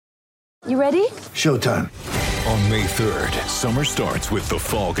You ready? Showtime. On May 3rd, summer starts with The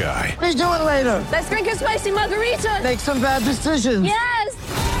Fall Guy. Let's do it later. Let's drink a spicy margarita. Make some bad decisions.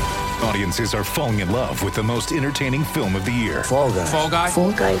 Yes! Audiences are falling in love with the most entertaining film of the year. Fall Guy. Fall Guy?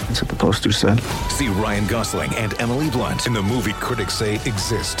 Fall guy. That's what the poster said. See Ryan Gosling and Emily Blunt in the movie critics say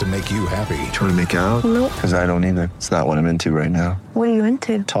exists to make you happy. Trying to make it out? Nope. Because I don't either. It's not what I'm into right now. What are you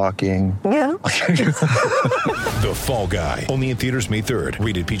into? Talking. Yeah. The Fall Guy. Only in theaters May 3rd.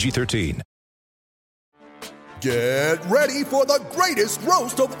 Rated PG-13. Get ready for the greatest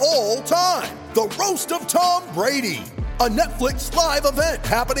roast of all time. The Roast of Tom Brady. A Netflix live event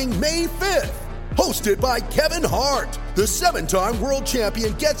happening May 5th. Hosted by Kevin Hart. The 7-time world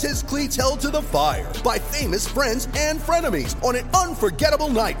champion gets his cleats held to the fire by famous friends and frenemies on an unforgettable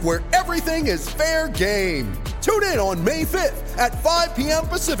night where everything is fair game. Tune in on May 5th at 5 p.m.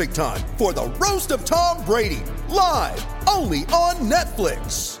 Pacific time for the Roast of Tom Brady. Live only on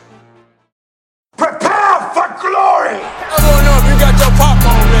Netflix. Prepare for glory! I wanna know if you got your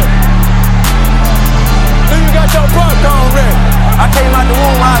popcorn ready. Do you got your popcorn ready? I came out the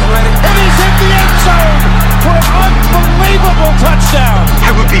womb, I was ready. And he's hit the end zone for an unbelievable touchdown. I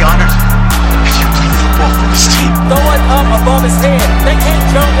would be honored if you played football for this team. Throw it up above his head. They can't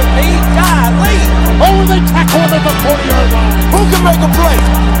jump with me. Golly. Oh, they tackle him at the 40-yard line. Who can make a play?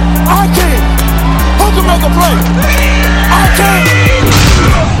 I can. Who can make a play? I can.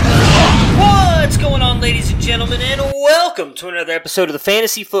 What's going on, ladies and gentlemen, and welcome to another episode of the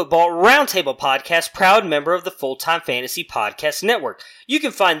Fantasy Football Roundtable Podcast, proud member of the Full-Time Fantasy Podcast Network. You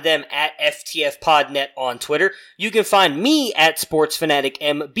can find them at FTFPodNet on Twitter. You can find me at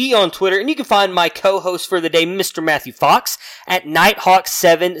SportsFanaticMB on Twitter, and you can find my co-host for the day, Mr. Matthew Fox, at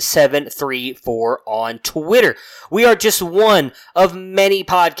Nighthawk7734 on Twitter. We are just one of many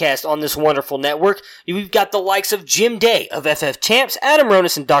podcasts on this wonderful network. We've got the likes of Jim Day of FF Champs, Adam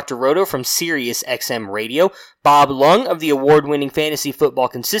Ronis and Dr. Roto from Sirius XM Radio, Bob Lung of the award-winning Fantasy Football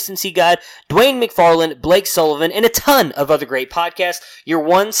Consistency Guide, Dwayne McFarland, Blake Sullivan, and a ton of other great podcasts. Your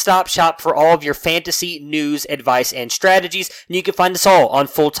one-stop shop for all of your fantasy news, advice, and strategies. And you can find us all on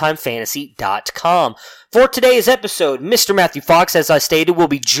FullTimeFantasy.com. For today's episode, Mr. Matthew Fox, as I stated, will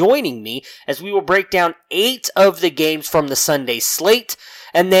be joining me as we will break down 8 of the games from the Sunday slate.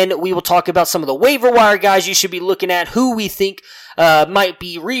 And then we will talk about some of the waiver wire guys you should be looking at, who we think might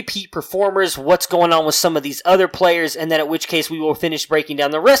be repeat performers, what's going on with some of these other players, and then at which case we will finish breaking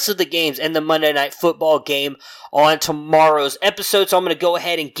down the rest of the games and the Monday Night Football game on tomorrow's episode. So I'm going to go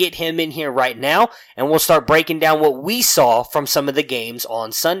ahead and get him in here right now, and we'll start breaking down what we saw from some of the games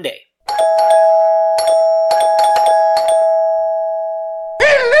on Sunday.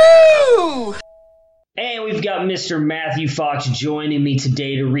 Hello! And we've got Mr. Matthew Fox joining me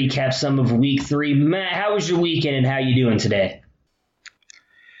today to recap some of Week 3. Matt, how was your weekend and how you doing today?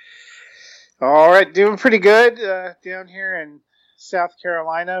 All right, doing pretty good down here in South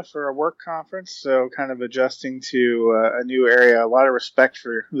Carolina for a work conference, so kind of adjusting to a new area. A lot of respect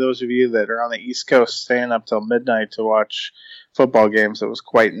for those of you that are on the East Coast staying up till midnight to watch football games. It was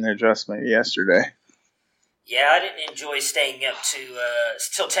quite an adjustment yesterday. Yeah, I didn't enjoy staying up to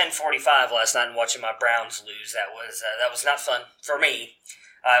till 10:45 last night and watching my Browns lose. That was not fun for me.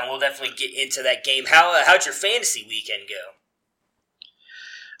 We'll definitely get into that game. How'd your fantasy weekend go?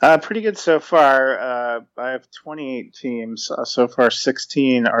 Pretty good so far. I have 28 teams. So far,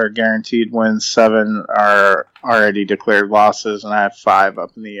 16 are guaranteed wins, 7 are already declared losses, and I have 5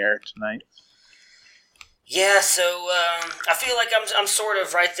 up in the air tonight. Yeah, so I feel like I'm sort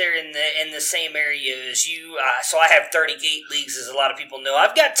of right there in the same area as you. So I have 38 leagues, as a lot of people know.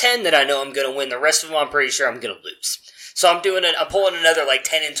 I've got 10 that I know I'm going to win. The rest of them, I'm pretty sure I'm going to lose. So I'm pulling another like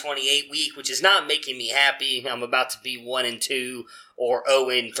 10-28 week, which is not making me happy. I'm about to be 1-2 or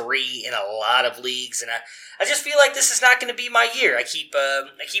 0-3 in a lot of leagues, and I just feel like this is not going to be my year. I keep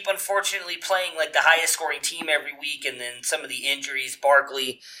unfortunately playing like the highest scoring team every week, and then some of the injuries,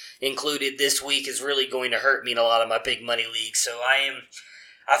 Barkley included this week, is really going to hurt me in a lot of my big money leagues. So I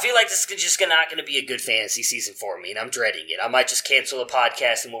feel like this is just not going to be a good fantasy season for me, and I'm dreading it. I might just cancel the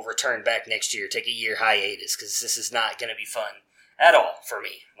podcast and we'll return back next year, take a year hiatus, because this is not going to be fun at all for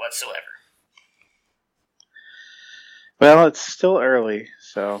me whatsoever. Well, it's still early,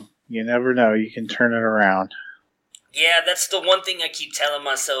 so you never know. You can turn it around. Yeah, that's the one thing I keep telling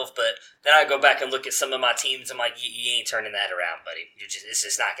myself, but then I go back and look at some of my teams, I'm like, you ain't turning that around, buddy. It's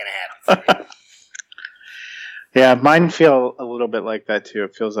just not going to happen for you. Yeah, mine feel a little bit like that too.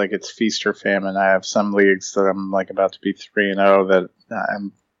 It feels like it's feast or famine. I have some leagues that I'm like about to be 3-0 that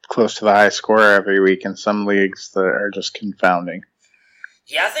I'm close to the high scorer every week, and some leagues that are just confounding.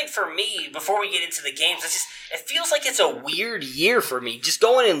 Yeah, I think for me, before we get into the games, it feels like it's a weird year for me. Just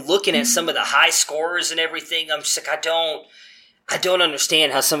going and looking at some of the high scorers and everything, I'm just like, I don't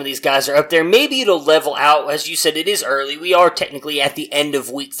understand how some of these guys are up there. Maybe it'll level out. As you said, it is early. We are technically at the end of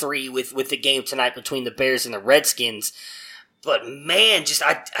week 3 with the game tonight between the Bears and the Redskins. But man,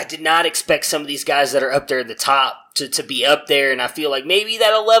 I did not expect some of these guys that are up there at the top to be up there, and I feel like maybe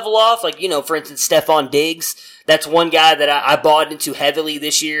that'll level off. Like, for instance, Stephon Diggs. That's one guy that I bought into heavily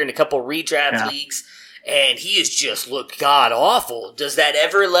this year in a couple redraft leagues, and he has just looked god-awful. Does that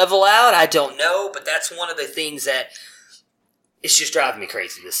ever level out? I don't know, but that's one of the things that it's just driving me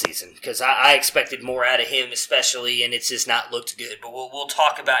crazy this season, because I expected more out of him especially, and it's just not looked good. But we'll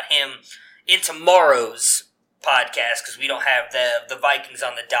talk about him in tomorrow's podcast, because we don't have the Vikings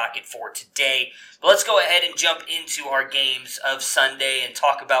on the docket for today. But let's go ahead and jump into our games of Sunday and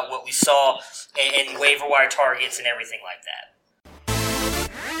talk about what we saw and waiver wire targets and everything like that.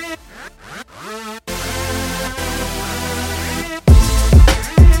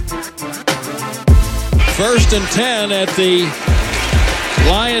 1st and 10 at the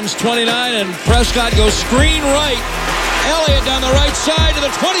Lions 29, and Prescott goes screen right. Elliott down the right side to the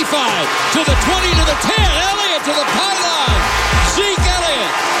 25, to the 20, to the 10. Elliott to the pylon. Zeke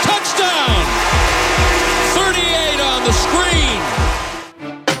Elliott, touchdown. 38 on the screen.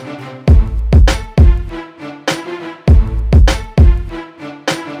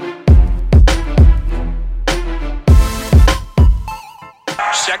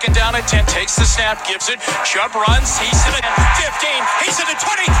 Second down at 10, takes the snap, gives it. Chubb runs, he's to the 15, he's to the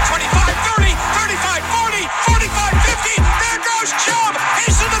 20, 25, 30, 35, 40, 45, 50. There goes Chubb,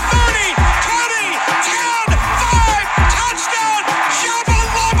 he's to the 30, 20, 10, 5, touchdown, Chubba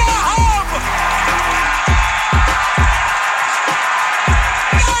Lubba Hub.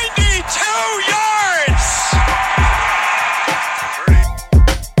 92 yards.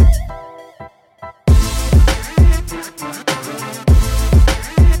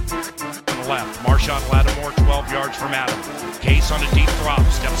 Left. Marshawn Lattimore, 12 yards from Adam. Case on a deep drop,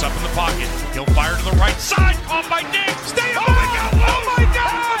 steps up in the pocket. He'll fire to the right side. Caught by Diggs. Stay up. Oh my God! Oh my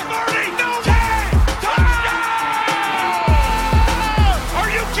God! 30, no 10, touchdown! Are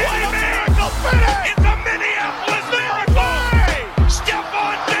you kidding me? It's a Minneapolis miracle!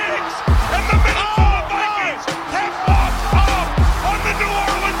 Stephon Diggs and the Minnesota Vikings have walked up on the New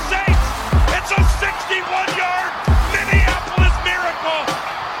Orleans Saints. It's a 61-yard Minneapolis miracle.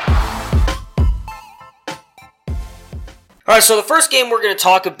 All right, so the first game we're going to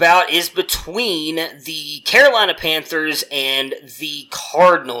talk about is between the Carolina Panthers and the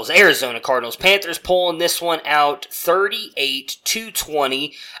Cardinals, Arizona Cardinals. Panthers pulling this one out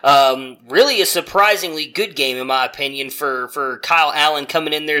 38-20. Really a surprisingly good game, in my opinion, for Kyle Allen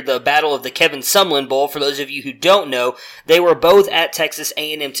coming in there, the battle of the Kevin Sumlin Bowl. For those of you who don't know, they were both at Texas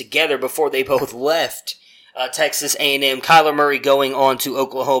A&M together before they both left Texas A&M. Kyler Murray going on to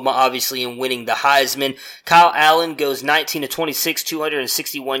Oklahoma, obviously, and winning the Heisman. Kyle Allen goes 19-26,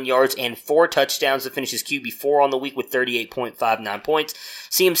 261 yards, and 4 touchdowns to finish his QB4 on the week with 38.59 points.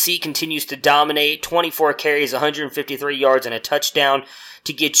 CMC continues to dominate, 24 carries, 153 yards, and a touchdown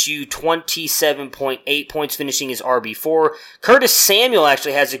to get you 27.8 points, finishing his RB4. Curtis Samuel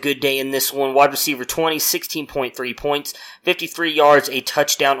actually has a good day in this one. Wide receiver 20, 16.3 points, 53 yards, a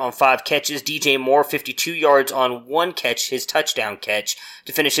touchdown on 5 catches. DJ Moore, 52 yards on 1 catch, his touchdown catch,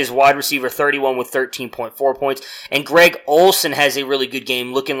 to finish his wide receiver 31 with 13.4 points. And Greg Olsen has a really good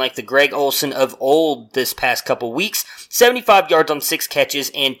game, looking like the Greg Olsen of old this past couple weeks. 75 yards on 6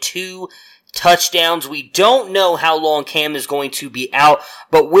 catches and 2 touchdowns. We don't know how long Cam is going to be out,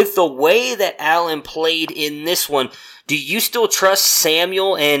 but with the way that Allen played in this one, do you still trust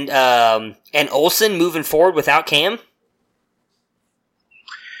Samuel and Olsen moving forward without Cam?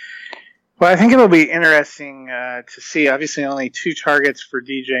 Well, I think it'll be interesting to see. Obviously, only 2 targets for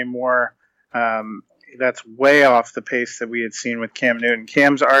DJ Moore. That's way off the pace that we had seen with Cam Newton.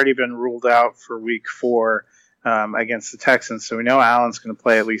 Cam's already been ruled out for week 4. Against the Texans, so we know Allen's going to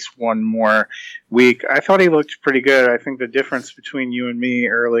play at least one more week. I thought he looked pretty good. I think the difference between you and me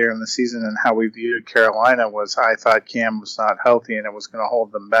earlier in the season and how we viewed Carolina was I thought Cam was not healthy and it was going to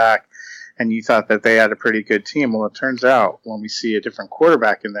hold them back, and you thought that they had a pretty good team. Well, it turns out when we see a different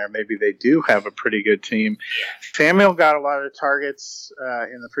quarterback in there, maybe they do have a pretty good team. Samuel got a lot of targets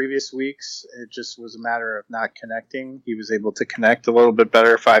in the previous weeks. It just was a matter of not connecting. He was able to connect a little bit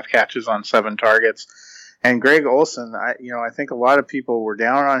better, 5 catches on 7 targets. And Greg Olsen, I think a lot of people were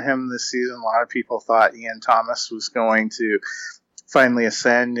down on him this season. A lot of people thought Ian Thomas was going to finally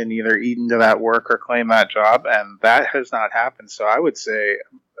ascend and either eat into that work or claim that job, and that has not happened. So I would say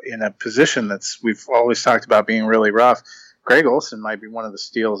in a position we've always talked about being really rough, Greg Olsen might be one of the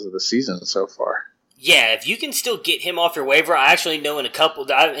steals of the season so far. Yeah, if you can still get him off your waiver, I actually know in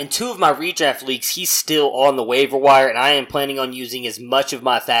two of my redraft leagues, he's still on the waiver wire, and I am planning on using as much of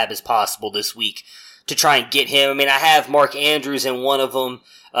my fab as possible this week to try and get him. I mean, I have Mark Andrews in one of them,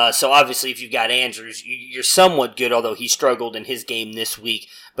 so obviously if you've got Andrews, you're somewhat good, although he struggled in his game this week.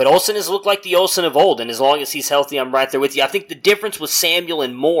 But Olsen has looked like the Olsen of old, and as long as he's healthy, I'm right there with you. I think the difference with Samuel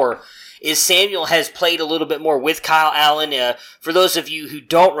and Moore is Samuel has played a little bit more with Kyle Allen. For those of you who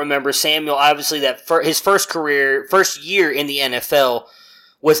don't remember, Samuel, obviously his first year in the NFL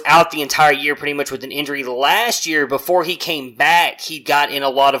was out the entire year pretty much with an injury. Last year, before he came back, he got in a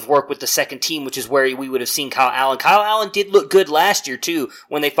lot of work with the second team, which is where we would have seen Kyle Allen. Kyle Allen did look good last year, too,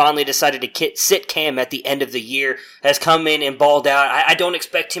 when they finally decided to sit Cam at the end of the year. Has come in and balled out. I don't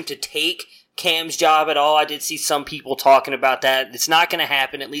expect him to take Cam's job at all. I did see some people talking about that. It's not going to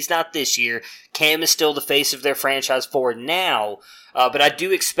happen, at least not this year. Cam is still the face of their franchise for now. But I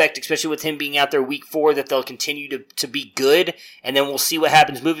do expect, especially with him being out there week 4, that they'll continue to be good, and then we'll see what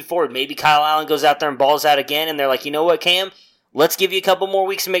happens moving forward. Maybe Kyle Allen goes out there and balls out again, and they're like, you know what, Cam? Let's give you a couple more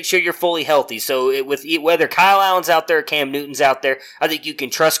weeks to make sure you're fully healthy. So with whether Kyle Allen's out there or Cam Newton's out there, I think you can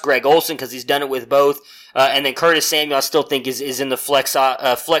trust Greg Olsen because he's done it with both. And then Curtis Samuel, I still think is in the flex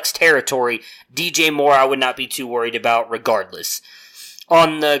territory. DJ Moore, I would not be too worried about regardless.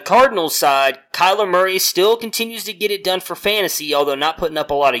 On the Cardinals side, Kyler Murray still continues to get it done for fantasy, although not putting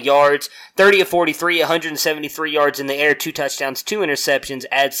up a lot of yards. 30 of 43, 173 yards in the air, 2 touchdowns, 2 interceptions,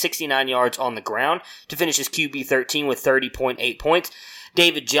 adds 69 yards on the ground to finish his QB 13 with 30.8 points.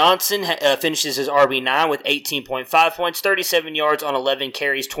 David Johnson finishes his RB9 with 18.5 points, 37 yards on 11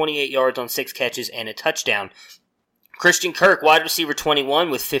 carries, 28 yards on 6 catches, and a touchdown. Christian Kirk, wide receiver 21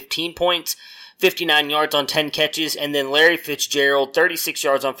 with 15 points, 59 yards on 10 catches, and then Larry Fitzgerald, 36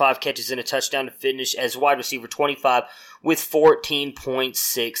 yards on 5 catches and a touchdown to finish as wide receiver 25 with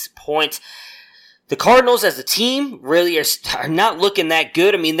 14.6 points. The Cardinals as a team really are not looking that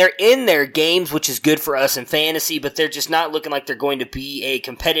good. I mean, they're in their games, which is good for us in fantasy, but they're just not looking like they're going to be a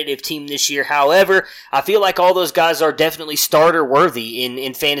competitive team this year. However, I feel like all those guys are definitely starter worthy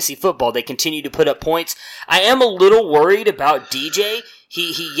in fantasy football. They continue to put up points. I am a little worried about DJ.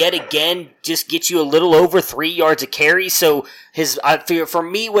 He yet again just gets you a little over 3 yards a carry. So for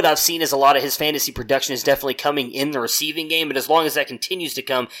me, what I've seen is a lot of his fantasy production is definitely coming in the receiving game. But as long as that continues to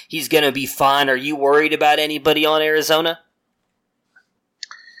come, he's going to be fine. Are you worried about anybody on Arizona?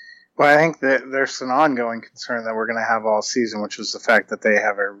 Well, I think that there's an ongoing concern that we're going to have all season, which is the fact that they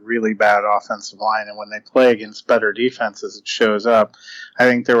have a really bad offensive line. And when they play against better defenses, it shows up. I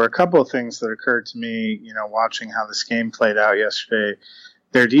think there were a couple of things that occurred to me, watching how this game played out yesterday.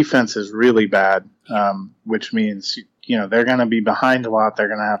 Their defense is really bad, which means, they're going to be behind a lot. They're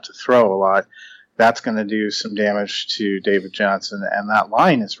going to have to throw a lot. That's going to do some damage to David Johnson. And that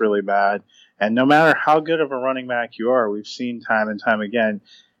line is really bad. And no matter how good of a running back you are, we've seen time and time again,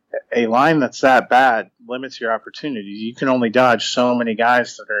 a line that's that bad limits your opportunities. You can only dodge so many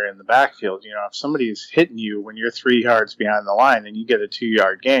guys that are in the backfield. If somebody's hitting you when you're 3 yards behind the line and you get a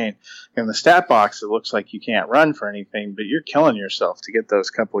 2-yard gain, in the stat box it looks like you can't run for anything, but you're killing yourself to get those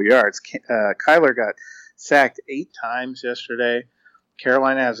couple yards. Kyler got sacked 8 times yesterday.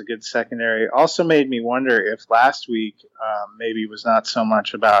 Carolina has a good secondary. Also made me wonder if last week maybe was not so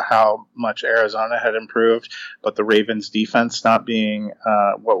much about how much Arizona had improved, but the Ravens' defense not being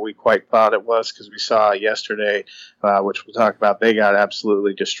what we quite thought it was, because we saw yesterday, which we'll talk about, they got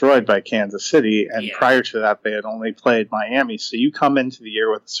absolutely destroyed by Kansas City, and prior to that they had only played Miami. So you come into the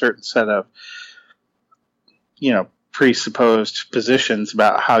year with a certain set of, presupposed positions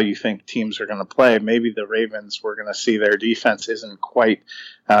about how you think teams are going to play. Maybe the Ravens were going to see their defense isn't quite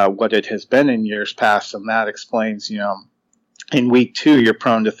what it has been in years past, and that explains, in week 2 you're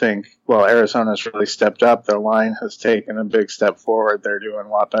prone to think, well, Arizona's really stepped up. Their line has taken a big step forward. They're doing a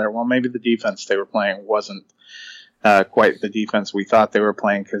lot better. Well, maybe the defense they were playing wasn't quite the defense we thought they were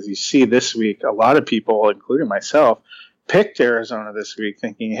playing, because you see this week a lot of people, including myself, picked Arizona this week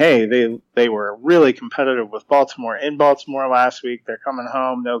thinking, hey, they were really competitive with Baltimore in Baltimore last week. They're coming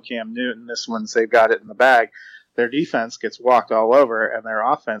home. No Cam Newton. This one's they've got it in the bag. Their defense gets walked all over, and their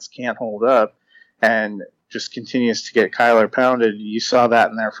offense can't hold up and just continues to get Kyler pounded. You saw that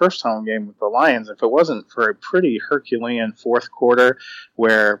in their first home game with the Lions. If it wasn't for a pretty Herculean fourth quarter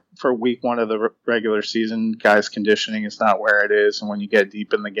where for week 1 of the regular season, guys' conditioning is not where it is, and when you get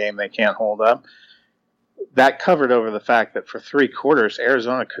deep in the game, they can't hold up. That covered over the fact that for 3 quarters,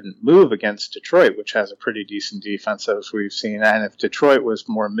 Arizona couldn't move against Detroit, which has a pretty decent defense, as we've seen. And if Detroit was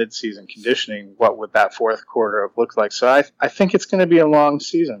more midseason conditioning, what would that fourth quarter have looked like? So I think it's going to be a long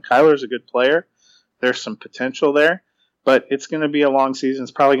season. Kyler's a good player. There's some potential there. But it's going to be a long season.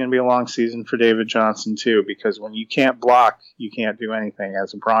 It's probably going to be a long season for David Johnson, too, because when you can't block, you can't do anything.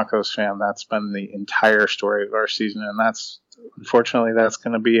 As a Broncos fan, that's been the entire story of our season, and unfortunately, that's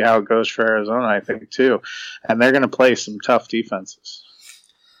going to be how it goes for Arizona, I think, too. And they're going to play some tough defenses.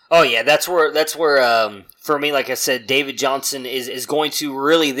 Oh yeah, that's where for me, like I said, David Johnson is going to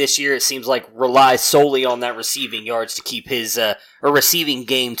really this year, it seems like, rely solely on that receiving yards to keep his or receiving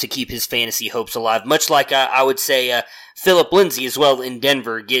game to keep his fantasy hopes alive. Much like I would say Phillip Lindsay as well in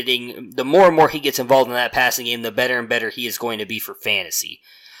Denver, getting the more and more he gets involved in that passing game, the better and better he is going to be for fantasy.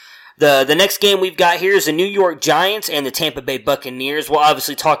 The next game we've got here is the New York Giants and the Tampa Bay Buccaneers. We'll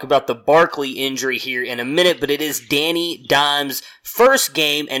obviously talk about the Barkley injury here in a minute, but it is Danny Dimes' first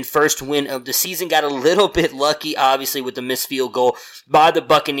game and first win of the season. Got a little bit lucky, obviously, with the missed field goal by the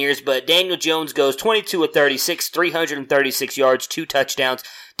Buccaneers, but Daniel Jones goes 22 of 36, 336 yards, 2 touchdowns,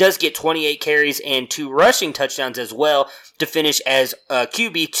 does get 28 carries and 2 rushing touchdowns as well to finish as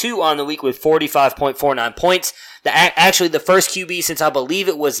QB2 on the week with 45.49 points. Actually, the first QB since I believe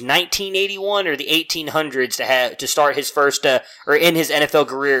it was 1981 or the 1800s to start his first or in his NFL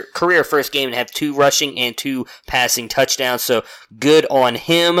career first game and have 2 rushing and 2 passing touchdowns. So good on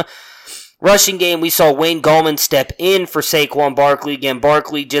him. Rushing game, we saw Wayne Gallman step in for Saquon Barkley. Again,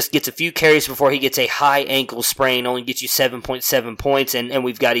 Barkley just gets a few carries before he gets a high ankle sprain, only gets you 7.7 points, and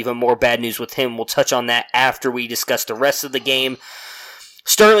we've got even more bad news with him. We'll touch on that after we discuss the rest of the game.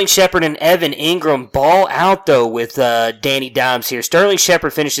 Sterling Shepard and Evan Ingram ball out, though, with Danny Dimes here. Sterling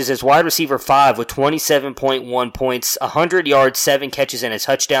Shepard finishes as wide receiver 5 with 27.1 points, 100 yards, 7 catches, and a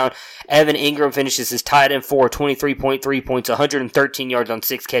touchdown. Evan Ingram finishes as tight end 4, 23.3 points, 113 yards on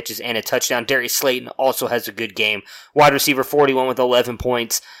 6 catches, and a touchdown. Darius Slayton also has a good game. Wide receiver 41 with 11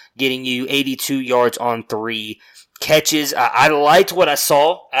 points, getting you 82 yards on 3 catches. I liked what I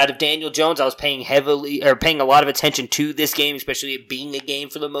saw out of Daniel Jones. I was paying a lot of attention to this game, especially it being a game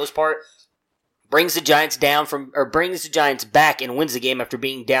for the most part. Brings the Giants back and wins the game after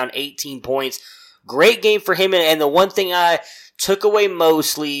being down 18 points. Great game for him, and the one thing I took away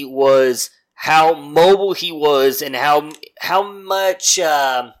mostly was how mobile he was and how much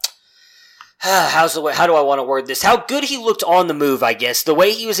how do I want to word this? How good he looked on the move, I guess. The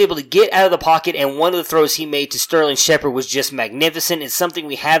way he was able to get out of the pocket, and one of the throws he made to Sterling Shepard was just magnificent. It's something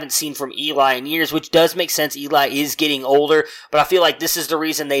we haven't seen from Eli in years, which does make sense. Eli is getting older, but I feel like this is the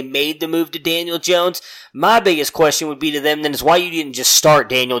reason they made the move to Daniel Jones. My biggest question would be to them then is why you didn't just start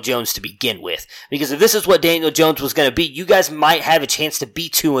Daniel Jones to begin with. Because if this is what Daniel Jones was going to be, you guys might have a chance to be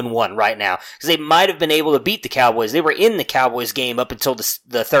 2-1 right now. Because they might have been able to beat the Cowboys. They were in the Cowboys game up until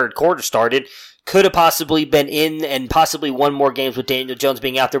the third quarter started. Could have possibly been in and possibly won more games with Daniel Jones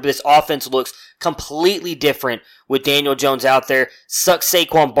being out there, but this offense looks completely different with Daniel Jones out there. Sucks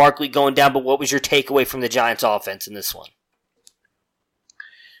Saquon Barkley going down, but what was your takeaway from the Giants offense in this one?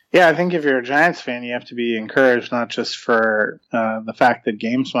 Yeah, I think if you're a Giants fan, you have to be encouraged, not just for the fact that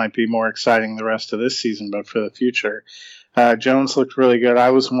games might be more exciting the rest of this season, but for the future. Jones looked really good.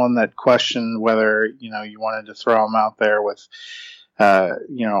 I was one that questioned whether, you wanted to throw him out there with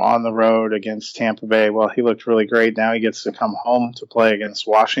on the road against Tampa Bay. Well, he looked really great. Now he gets to come home to play against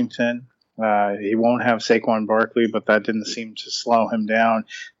Washington. He won't have Saquon Barkley, but that didn't seem to slow him down.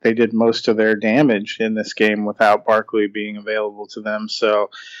 They did most of their damage in this game without Barkley being available to them. So,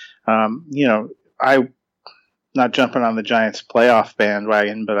 I'm not jumping on the Giants playoff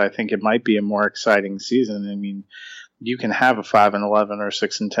bandwagon, but I think it might be a more exciting season. I mean, you can have a 5-11 or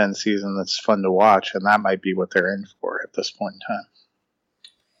 6-10 season that's fun to watch, and that might be what they're in for at this point in time.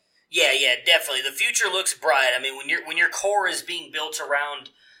 Yeah, definitely. The future looks bright. I mean, when your core is being built around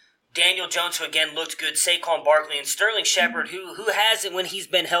Daniel Jones, who again looked good, Saquon Barkley, and Sterling Shepard, who hasn't, when he's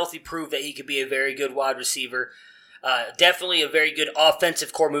been healthy, proved that he could be a very good wide receiver. Definitely a very good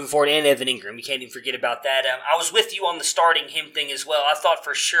offensive core moving forward, and Evan Ingram. You can't even forget about that. I was with you on the starting him thing as well. I thought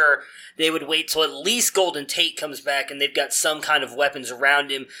for sure they would wait till at least Golden Tate comes back and they've got some kind of weapons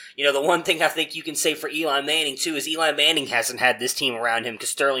around him. The one thing I think you can say for Eli Manning, too, is Eli Manning hasn't had this team around him because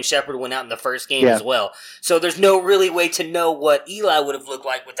Sterling Shepard went out in the first game as well. So there's no really way to know what Eli would have looked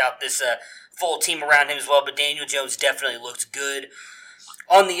like without this full team around him as well, but Daniel Jones definitely looked good.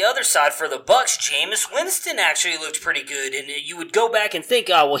 On the other side, for the Bucs, Jameis Winston actually looked pretty good, and you would go back and think,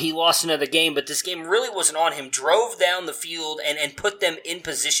 he lost another game, but this game really wasn't on him. Drove down the field and put them in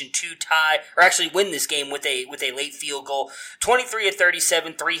position to tie, or actually win this game with a late field goal. 23 of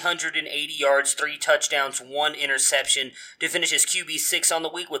 37, 380 yards, 3 touchdowns, 1 interception to finish his QB6 on the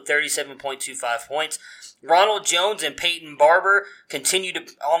week with 37.25 points. Ronald Jones and Peyton Barber continue to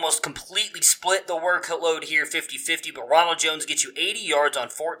almost completely split the workload here 50-50, but Ronald Jones gets you 80 yards on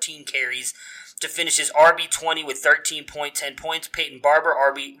 14 carries to finish his RB20 with 13.10 points. Peyton Barber,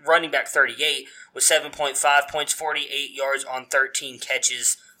 RB running back 38, with 7.5 points, 48 yards on 13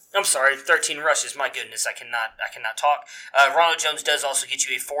 catches. I'm sorry, 13 rushes. My goodness, I cannot talk. Ronald Jones does also get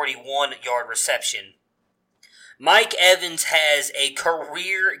you a 41-yard reception. Mike Evans has a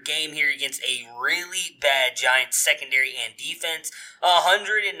career game here against a really bad Giants secondary and defense.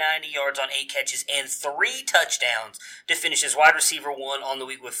 190 yards on 8 catches and 3 touchdowns to finish as wide receiver 1 on the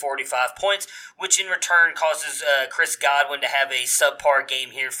week with 45 points, which in return causes Chris Godwin to have a subpar game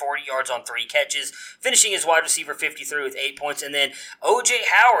here, 40 yards on 3 catches, finishing as wide receiver 53 with 8 points. And then O.J.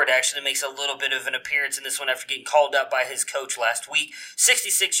 Howard actually makes a little bit of an appearance in this one after getting called up by his coach last week.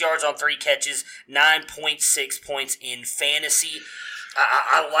 66 yards on 3 catches, 9.6 points in fantasy.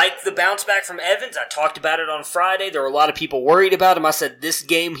 I like the bounce back from Evans. I talked about it on Friday. There were a lot of people worried about him. I said this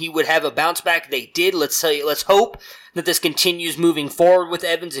game he would have a bounce back. They did. Let's hope that this continues moving forward with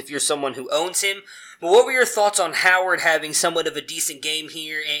Evans if you're someone who owns him. But what were your thoughts on Howard having somewhat of a decent game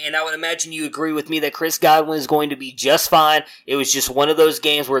here? And I would imagine you agree with me that Chris Godwin is going to be just fine. It was just one of those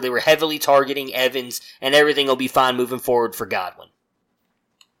games where they were heavily targeting Evans, and everything will be fine moving forward for Godwin.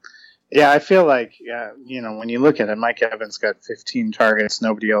 Yeah, I feel like, when you look at it, Mike Evans got 15 targets.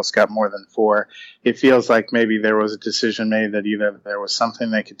 Nobody else got more than 4. It feels like maybe there was a decision made that either there was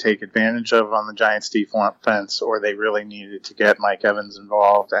something they could take advantage of on the Giants' defense, or they really needed to get Mike Evans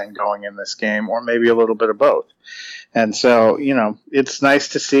involved and going in this game, or maybe a little bit of both. And so, it's nice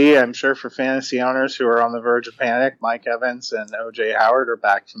to see, I'm sure for fantasy owners who are on the verge of panic, Mike Evans and O.J. Howard are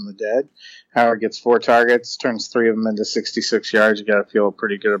back from the dead. Howard gets 4 targets, turns 3 of them into 66 yards. You got to feel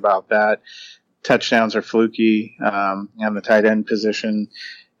pretty good about that. Touchdowns are fluky on the tight end position.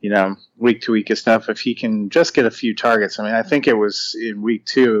 Week to week is stuff. If he can just get a few targets, I think it was in week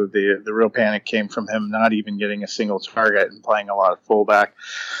 2, the real panic came from him not even getting a single target and playing a lot of fullback.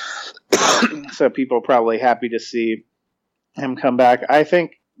 So people are probably happy to see him come back. I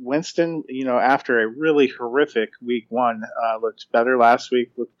think Winston, after a really horrific week 1, looked better last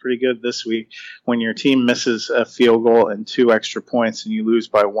week, looked pretty good this week. When your team misses a field goal and 2 extra points and you lose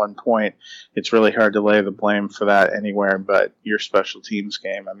by 1 point, it's really hard to lay the blame for that anywhere but your special teams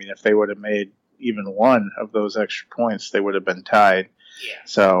game. If they would have made even 1 of those extra points, they would have been tied. Yeah.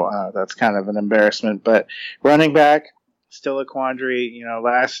 So that's kind of an embarrassment. But running back, still a quandary.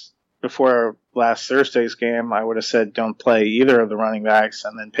 Before last Thursday's game, I would have said don't play either of the running backs,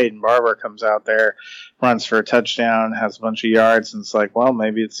 and then Peyton Barber comes out there, runs for a touchdown, has a bunch of yards, and it's like, well,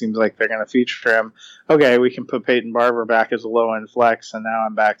 maybe it seems like they're going to feature him. Okay, we can put Peyton Barber back as a low-end flex, and now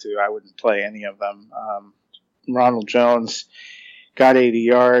I'm back to I wouldn't play any of them. Ronald Jones got 80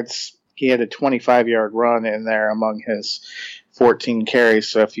 yards. He had a 25-yard run in there among his 14 carries,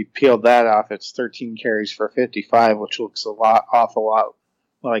 so if you peeled that off, it's 13 carries for 55, which looks awful lot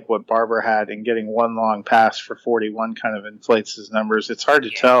like what Barber had, and getting 1 long pass for 41 kind of inflates his numbers. It's hard to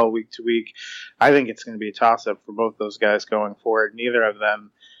tell week to week. I think it's going to be a toss-up for both those guys going forward. Neither of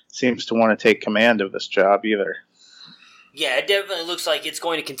them seems to want to take command of this job either. Yeah, it definitely looks like it's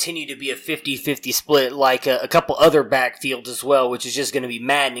going to continue to be a 50-50 split like a couple other backfields as well, which is just going to be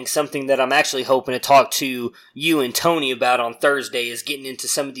maddening. Something that I'm actually hoping to talk to you and Tony about on Thursday is getting into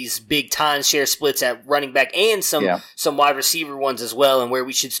some of these big timeshare splits at running back and some wide receiver ones as well, and where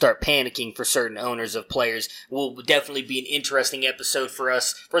we should start panicking for certain owners of players. Will definitely be an interesting episode for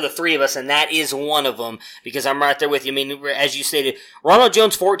us, for the 3 of us, and that is one of them, because I'm right there with you. As you stated, Ronald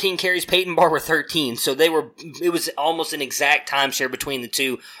Jones 14 carries, Peyton Barber 13, so it was almost an exact timeshare between the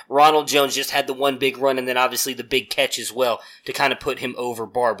 2. Ronald Jones just had the 1 big run and then obviously the big catch as well to kind of put him over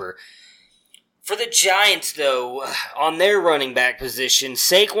Barber. For the Giants, though, on their running back position,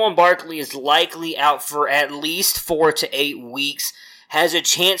 Saquon Barkley is likely out for at least 4 to 8 weeks. Has a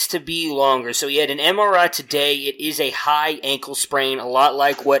chance to be longer. So he had an MRI today. It is a high ankle sprain, a lot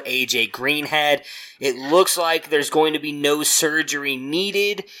like what AJ Green had. It looks like there's going to be no surgery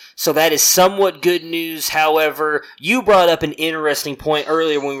needed, so that is somewhat good news. However, you brought up an interesting point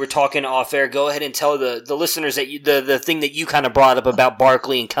earlier when we were talking off air. Go ahead and tell the listeners that the thing that you kind of brought up about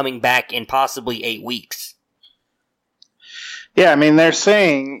Barkley and coming back in possibly 8 weeks. Yeah, they're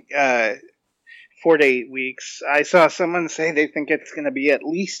saying 4 to 8 weeks. I saw someone say they think it's going to be at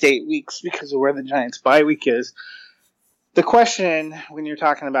least 8 weeks because of where the Giants' bye week is. The question, when you're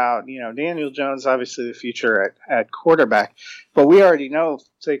talking about, Daniel Jones, obviously the future at quarterback, but we already know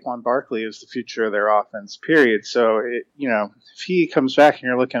Saquon Barkley is the future of their offense, period. So, if he comes back and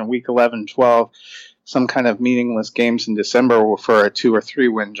you're looking at week 11, 12, some kind of meaningless games in December for a 2 or 3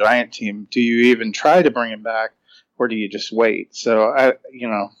 win Giant team, do you even try to bring him back, or do you just wait? So,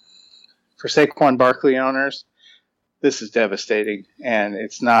 for Saquon Barkley owners, this is devastating, and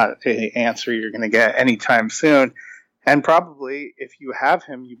it's not an answer you're going to get anytime soon. And probably if you have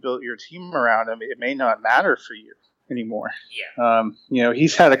him, you built your team around him, it may not matter for you anymore. Yeah.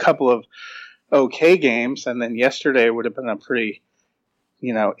 He's had a couple of okay games, and then yesterday would have been a pretty,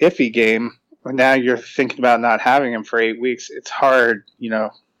 iffy game. But now you're thinking about not having him for 8 weeks. It's hard,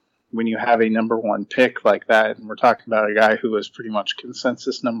 when you have a number one pick like that, and we're talking about a guy who was pretty much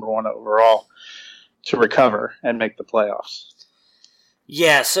consensus number one overall, to recover and make the playoffs.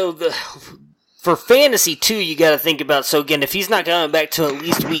 Yeah, so for fantasy, too, you got to think about, so again, if he's not coming back to at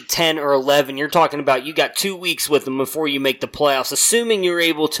least week 10 or 11, you're talking about you got 2 weeks with him before you make the playoffs, assuming you're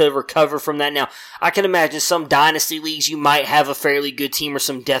able to recover from that. Now, I can imagine some dynasty leagues, you might have a fairly good team or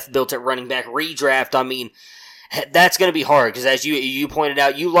some depth built at running back. Redraft, I mean, that's going to be hard, because as you pointed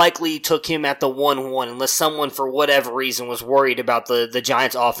out, you likely took him at the 1-1, unless someone, for whatever reason, was worried about the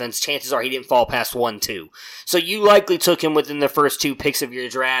Giants' offense. Chances are he didn't fall past 1-2. So you likely took him within the first 2 picks of your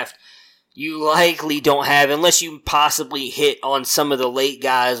draft. You likely don't have, unless you possibly hit on some of the late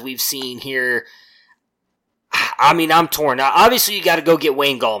guys we've seen here. I mean, I'm torn. Now, obviously, you got to go get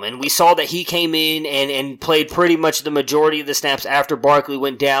Wayne Gallman. We saw that he came in and played pretty much the majority of the snaps after Barkley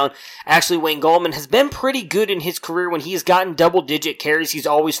went down. Actually, Wayne Gallman has been pretty good in his career. When he's gotten double-digit carries, he's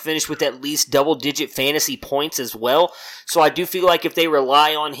always finished with at least double-digit fantasy points as well. So I do feel like if they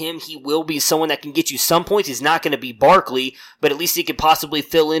rely on him, he will be someone that can get you some points. He's not going to be Barkley, but at least he could possibly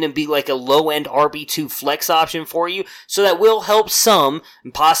fill in and be like a low-end RB2 flex option for you. So that will help some,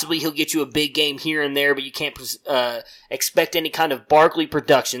 and possibly he'll get you a big game here and there, but you can't expect any kind of Barkley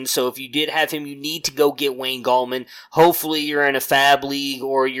production. So if you did have him, you need to go get Wayne Gallman. Hopefully you're in a fab league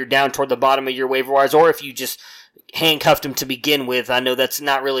or you're down toward the bottom of your waiver wires, or if you just handcuffed him to begin with. I know that's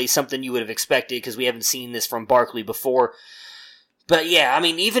not really something you would have expected because we haven't seen this from Barkley before. But yeah, I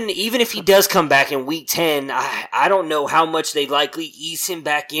mean, even if he does come back in week 10, I don't know how much they'd likely ease him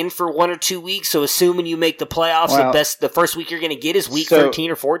back in for 1 or 2 weeks. So assuming you make the playoffs, the first week you're going to get is week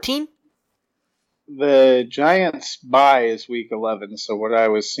 13 or 14? The Giants' bye is week 11, so what I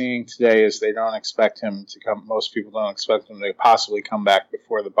was seeing today is they don't expect him to come. Most people don't expect him to possibly come back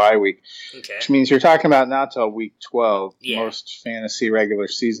before the bye week, okay. Which means you're talking about not till week 12. Yeah. Most fantasy regular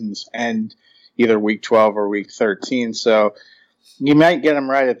seasons end either week 12 or week 13, so you might get him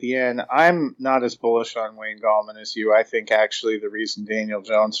right at the end. I'm not as bullish on Wayne Gallman as you. I think actually the reason Daniel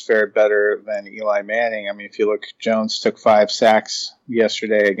Jones fared better than Eli Manning, I mean, if you look, Jones took 5 sacks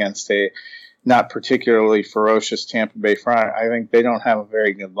yesterday against a not particularly ferocious Tampa Bay front. I think they don't have a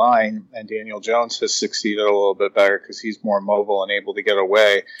very good line, and Daniel Jones has succeeded a little bit better because he's more mobile and able to get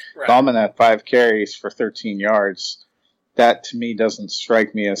away. Right. Gallman had 5 carries for 13 yards. That, to me, doesn't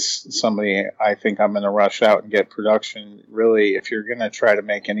strike me as somebody I think I'm going to rush out and get production. Really, if you're going to try to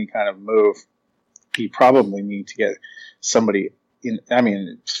make any kind of move, you probably need to get somebody in. I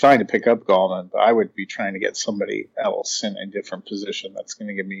mean, it's fine to pick up Gallman, but I would be trying to get somebody else in a different position that's going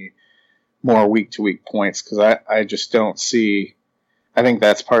to give me more week-to-week points, because I just don't see. I think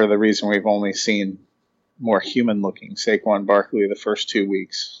that's part of the reason we've only seen more human-looking Saquon Barkley the first 2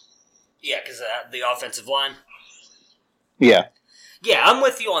 weeks. Yeah, because the offensive line. Yeah. Yeah, I'm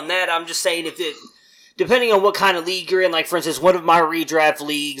with you on that. I'm just saying depending on what kind of league you're in, like for instance, one of my redraft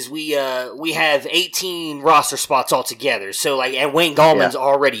leagues, we have 18 roster spots altogether. So and Wayne Gallman's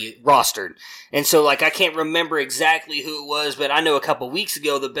already rostered. And so I can't remember exactly who it was, but I know a couple weeks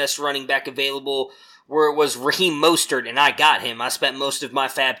ago the best running back available was Raheem Mostert, and I got him. I spent most of my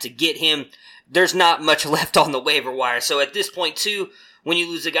fab to get him. There's not much left on the waiver wire. So at this point too, when you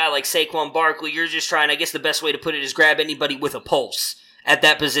lose a guy like Saquon Barkley, you're just trying, I guess the best way to put it is grab anybody with a pulse at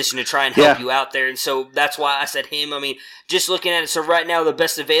that position to try and help you out there. And so that's why I said him. I mean, just looking at it, so right now the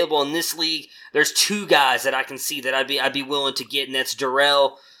best available in this league, there's 2 guys that I can see that I'd be willing to get, and that's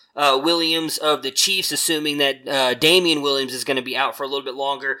Darrell Williams of the Chiefs, assuming that Damian Williams is going to be out for a little bit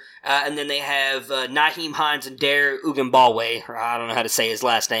longer. And then they have Nyheim Hines and Dare Ugambawe. I don't know how to say his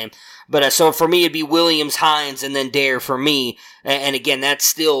last name. But so for me, it'd be Williams, Hines, and then Dare for me. And again, that's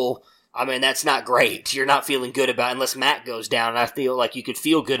still, I mean, that's not great. You're not feeling good about, unless Matt goes down. I feel like you could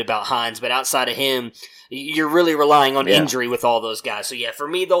feel good about Hines, but outside of him, you're really relying on injury with all those guys. So yeah, for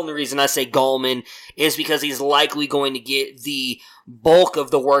me, the only reason I say Gallman is because he's likely going to get the bulk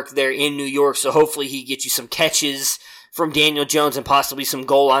of the work there in New York. So hopefully he gets you some catches from Daniel Jones and possibly some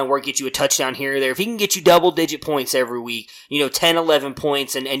goal line work, get you a touchdown here or there. If he can get you double-digit points every week, 10, 11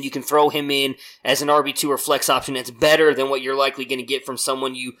 points, and you can throw him in as an RB2 or flex option, it's better than what you're likely going to get from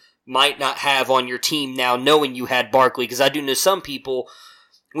someone you might not have on your team now, knowing you had Barkley. Because I do know some people,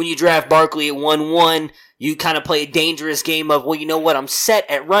 when you draft Barkley at 1-1, you kind of play a dangerous game of, well, you know what, I'm set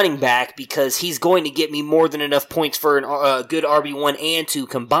at running back because he's going to get me more than enough points for a good RB1 and 2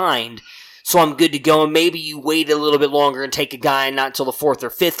 combined, so I'm good to go. And maybe you wait a little bit longer and take a guy not until the 4th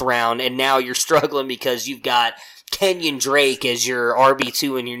or 5th round, and now you're struggling because you've got Kenyon Drake as your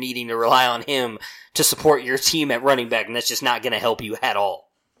RB2 and you're needing to rely on him to support your team at running back, and that's just not going to help you at all.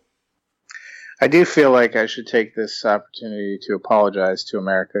 I do feel like I should take this opportunity to apologize to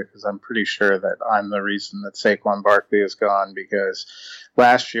America because I'm pretty sure that I'm the reason that Saquon Barkley is gone, because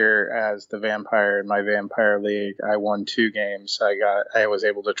last year as the Vampire in my Vampire League, I won 2 games. I was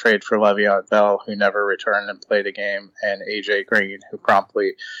able to trade for Le'Veon Bell, who never returned and played a game, and AJ Green, who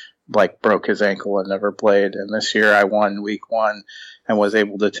promptly broke his ankle and never played. And this year I won week 1 and was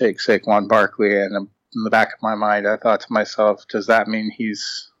able to take Saquon Barkley, and in the back of my mind I thought to myself, does that mean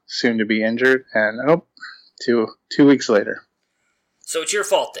he's soon to be injured? And 2 weeks later. So it's your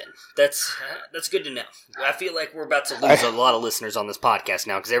fault then. That's good to know. I feel like we're about to lose a lot of listeners on this podcast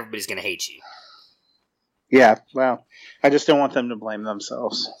now because everybody's going to hate you. Yeah, well, I just don't want them to blame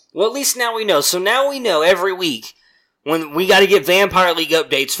themselves. Well, at least now we know. So now we know every week when we got to get Vampire League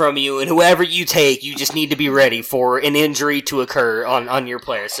updates from you, and whoever you take, you just need to be ready for an injury to occur on your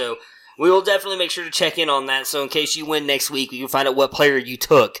player. So we will definitely make sure to check in on that, so in case you win next week, we can find out what player you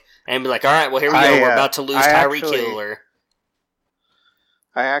took, and be like, all right, well, here we go, we're about to lose Tyreek Hill.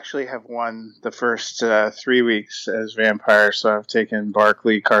 I actually have won the first 3 weeks as Vampire, so I've taken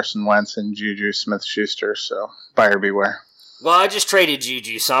Barkley, Carson Wentz, and Juju Smith-Schuster, so buyer beware. Well, I just traded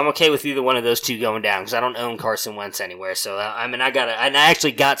Juju, so I'm okay with either one of those two going down, because I don't own Carson Wentz anywhere, so, I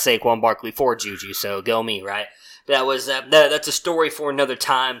actually got Saquon Barkley for Juju, so go me, right? That's a story for another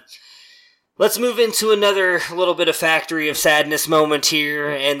time. Let's move into another little bit of factory of sadness moment here,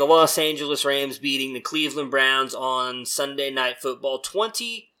 and the Los Angeles Rams beating the Cleveland Browns on Sunday Night Football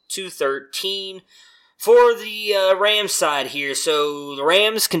 20-13 for the Rams side here. So the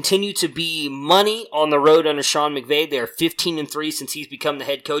Rams continue to be money on the road under Sean McVay. They are 15-3 since he's become the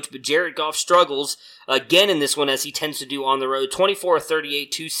head coach, but Jared Goff struggles again in this one, as he tends to do on the road. 24-38,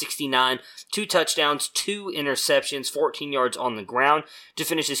 269, 2 touchdowns, 2 interceptions, 14 yards on the ground to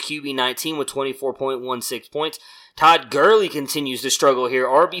finish his QB19 with 24.16 points. Todd Gurley continues to struggle here.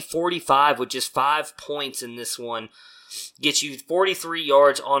 RB45 with just 5 points in this one. Gets you 43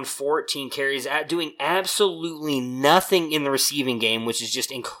 yards on 14 carries, doing absolutely nothing in the receiving game, which is just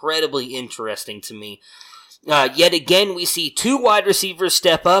incredibly interesting to me. Yet again, we see 2 wide receivers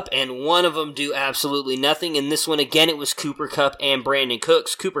step up, and one of them do absolutely nothing. In this one, again, it was Cooper Kupp and Brandon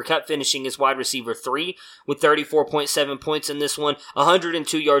Cooks. Cooper Kupp finishing as wide receiver 3 with 34.7 points in this one,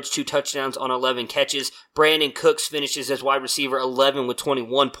 102 yards, 2 touchdowns on 11 catches. Brandon Cooks finishes as wide receiver 11 with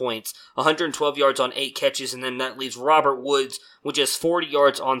 21 points, 112 yards on 8 catches, and then that leaves Robert Woods with just 40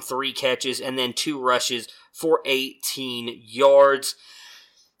 yards on 3 catches, and then 2 rushes for 18 yards.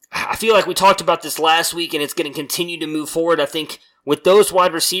 I feel like we talked about this last week, and it's going to continue to move forward. I think with those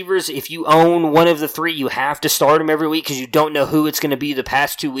wide receivers, if you own one of the 3, you have to start them every week because you don't know who it's going to be. The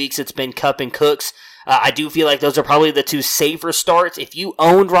past 2 weeks, it's been Kupp and Cooks. I do feel like those are probably the 2 safer starts. If you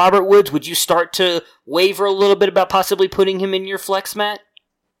owned Robert Woods, would you start to waver a little bit about possibly putting him in your flex, Matt?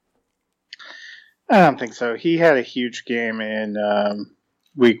 I don't think so. He had a huge game in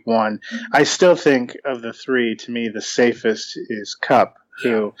week 1. I still think of the 3, to me, the safest is Kupp.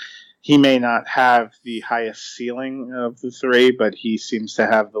 Who he may not have the highest ceiling of the 3, but he seems to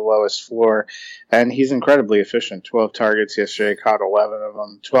have the lowest floor, and he's incredibly efficient. 12 targets yesterday, caught 11 of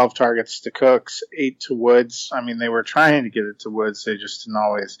them. 12 targets to Cooks, 8 to Woods. I mean, they were trying to get it to Woods, they just didn't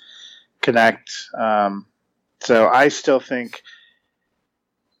always connect. So I still think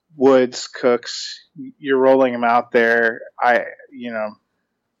Woods, Cooks, you're rolling them out there.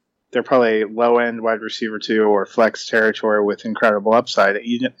 They're probably low-end wide receiver 2 or flex territory with incredible upside.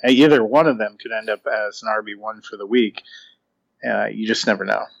 Either one of them could end up as an RB1 for the week. You just never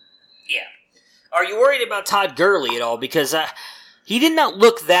know. Yeah. Are you worried about Todd Gurley at all? Because he did not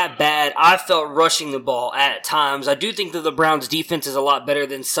look that bad. I felt rushing the ball at times. I do think that the Browns' defense is a lot better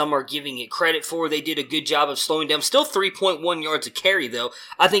than some are giving it credit for. They did a good job of slowing down. Still 3.1 yards a carry, though.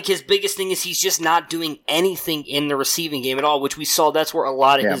 I think his biggest thing is he's just not doing anything in the receiving game at all, which we saw that's where a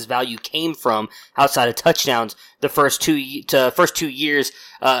lot of his value came from outside of touchdowns the first 2 years.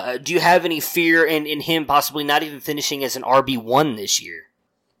 Do you have any fear in him possibly not even finishing as an RB1 this year?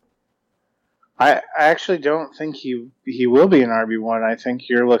 I actually don't think he will be an RB1. I think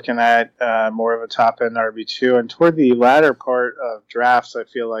you're looking at more of a top-end RB2. And toward the latter part of drafts, I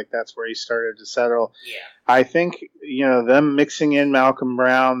feel like that's where he started to settle. Yeah. I think, them mixing in Malcolm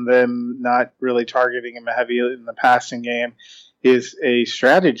Brown, them not really targeting him heavy in the passing game is a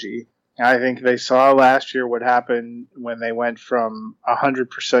strategy I think they saw last year what happened when they went from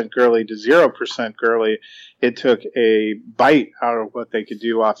 100% Gurley to 0% Gurley. It took a bite out of what they could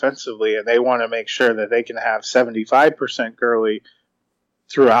do offensively, and they want to make sure that they can have 75% Gurley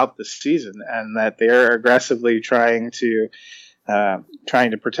throughout the season, and that they're aggressively trying to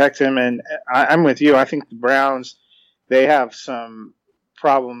protect him. And I'm with you. I think the Browns, they have some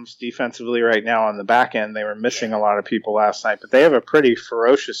problems defensively right now on the back end. They were missing a lot of people last night, but they have a pretty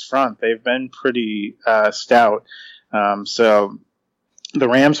ferocious front. They've been pretty stout. So the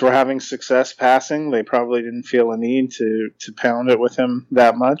Rams were having success passing. They probably didn't feel a need to pound it with him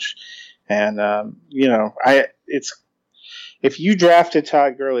that much. And if you drafted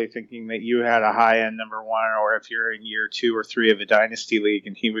Todd Gurley thinking that you had a high end number one, or if you're in year 2 or 3 of a dynasty league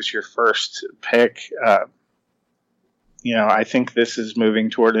and he was your first pick, I think this is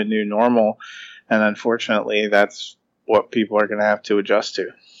moving toward a new normal, and unfortunately, that's what people are going to have to adjust to.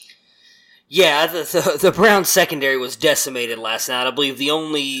 Yeah, the Browns secondary was decimated last night. I believe the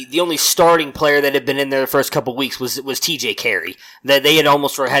only starting player that had been in there the first couple of weeks was T.J. Carey. That they had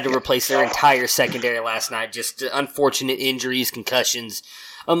almost had to replace their entire secondary last night. Just unfortunate injuries, concussions,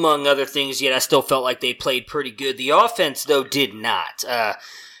 among other things. Yet I still felt like they played pretty good. The offense, though, did not.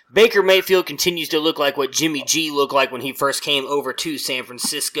 Baker Mayfield continues to look like what Jimmy G looked like when he first came over to San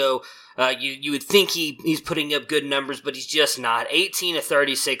Francisco. You would think he's putting up good numbers, but he's just not. 18 of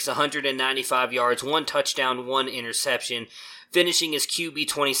 36, 195 yards, 1 touchdown, 1 interception. Finishing as QB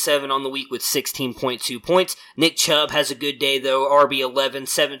 27 on the week with 16.2 points. Nick Chubb has a good day, though. RB 11,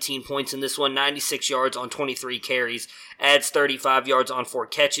 17 points in this one, 96 yards on 23 carries. Adds 35 yards on 4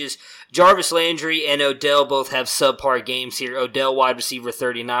 catches. Jarvis Landry and Odell both have subpar games here. Odell, wide receiver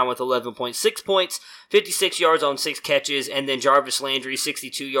 39 with 11.6 points, 56 yards on 6 catches, and then Jarvis Landry,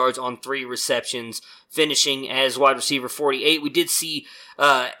 62 yards on 3 receptions, finishing as wide receiver 48. We did see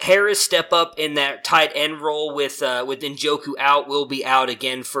Harris step up in that tight end role with Njoku out. Will be out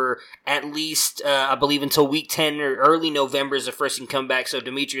again for at least, I believe, until week 10 or early November is the first he can come back. So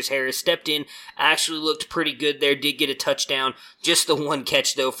Demetrius Harris stepped in, actually looked pretty good there, did get a touchdown. Just the 1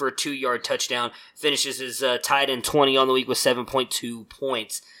 catch, though, for a 2-yard touchdown. Finishes as tight end 20 on the week with 7.2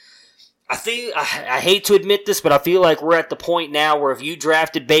 points. I hate to admit this, but I feel like we're at the point now where if you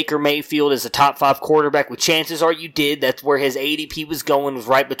drafted Baker Mayfield as a top 5 quarterback, with chances are you did, that's where his ADP was going, was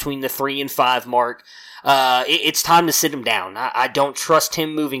right between the 3 and 5 mark. It's time to sit him down. I don't trust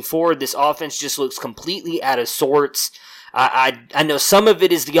him moving forward. This offense just looks completely out of sorts. I know some of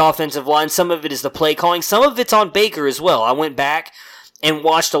it is the offensive line, some of it is the play calling, some of it's on Baker as well. I went back and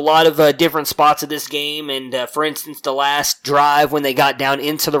watched a lot of different spots of this game, and for instance, the last drive when they got down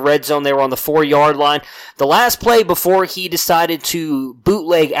into the red zone, they were on the 4-yard line. The last play before he decided to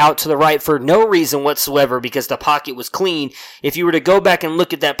bootleg out to the right for no reason whatsoever because the pocket was clean, if you were to go back and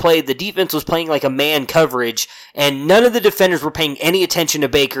look at that play, the defense was playing like a man coverage, and none of the defenders were paying any attention to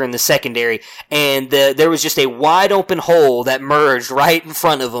Baker in the secondary, and there was just a wide open hole that merged right in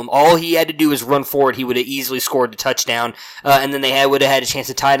front of him. All he had to do was run forward. He would have easily scored the touchdown, and then they would have had a chance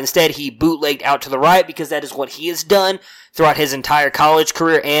to tie it. Instead, he bootlegged out to the right because that is what he has done throughout his entire college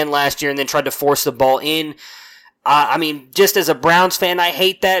career and last year, and then tried to force the ball in. I mean, just as a Browns fan, I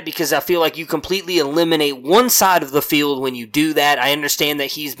hate that because I feel like you completely eliminate one side of the field when you do that. I understand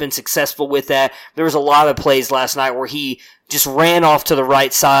that he's been successful with that. There was a lot of plays last night where he just ran off to the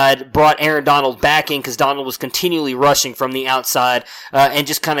right side, brought Aaron Donald back in because Donald was continually rushing from the outside and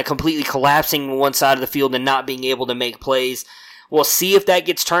just kind of completely collapsing one side of the field and not being able to make plays. We'll see if that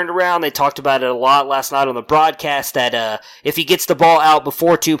gets turned around. They talked about it a lot last night on the broadcast that if he gets the ball out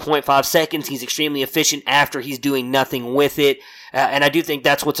before 2.5 seconds, he's extremely efficient after he's doing nothing with it. And I do think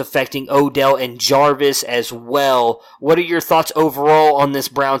that's what's affecting Odell and Jarvis as well. What are your thoughts overall on this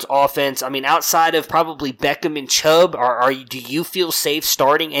Browns offense? I mean, outside of probably Beckham and Chubb, do you feel safe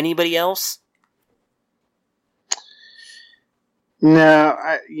starting anybody else? No,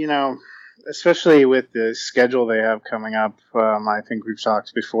 especially with the schedule they have coming up, I think we've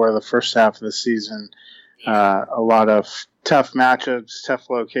talked before, the first half of the season, a lot of tough matchups, tough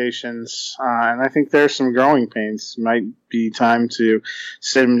locations, and I think there's some growing pains. Might be time to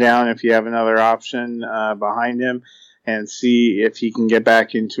sit him down if you have another option behind him and see if he can get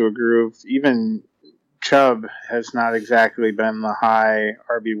back into a groove. Even Chubb has not exactly been the high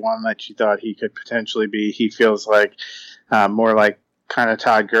RB1 that you thought he could potentially be. He feels like more like kind of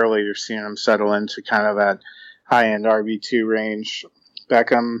Todd Gurley. You're seeing him settle into kind of that high-end RB2 range.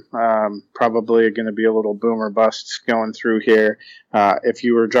 Beckham, probably going to be a little boom or bust going through here. If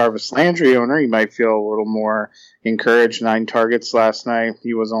you were a Jarvis Landry owner, you might feel a little more encouraged. 9 targets last night.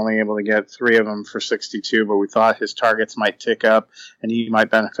 He was only able to get 3 of them for 62, but we thought his targets might tick up, and he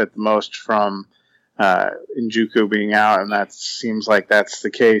might benefit the most from Njoku being out, and that seems like that's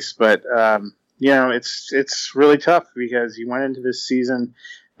the case. But, it's really tough because you went into this season,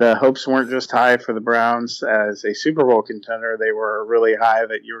 the hopes weren't just high for the Browns as a Super Bowl contender. They were really high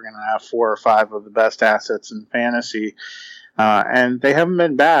that you were going to have 4 or 5 of the best assets in fantasy. And they haven't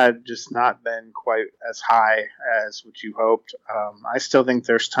been bad, just not been quite as high as what you hoped. I still think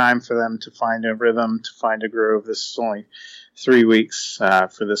there's time for them to find a rhythm, to find a groove. This is only 3 weeks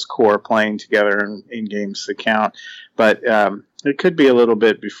for this core playing together in games that count. But it could be a little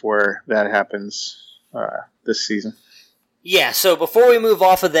bit before that happens this season. Yeah, so before we move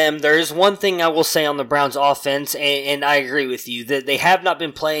off of them, there is one thing I will say on the Browns offense, and I agree with you, that they have not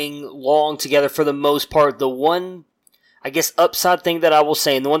been playing long together for the most part. The one, I guess, upside thing that I will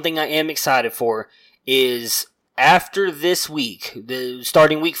say, and the one thing I am excited for, is after this week,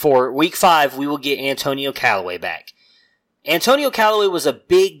 starting week 5, we will get Antonio Callaway back. Antonio Callaway was a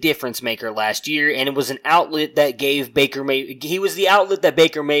big difference maker last year, and it was an outlet that gave he was the outlet that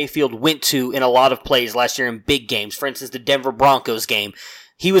Baker Mayfield went to in a lot of plays last year in big games. For instance, the Denver Broncos game.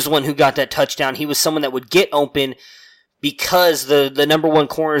 He was the one who got that touchdown. He was someone that would get open because the number one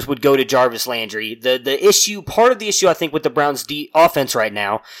corners would go to Jarvis Landry. Part of the issue I think with the Browns' offense right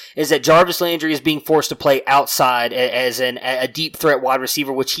now is that Jarvis Landry is being forced to play outside as a deep threat wide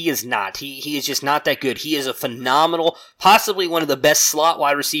receiver, which he is not. He is just not that good. He is a phenomenal, possibly one of the best slot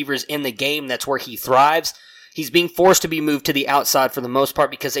wide receivers in the game. That's where he thrives. He's being forced to be moved to the outside for the most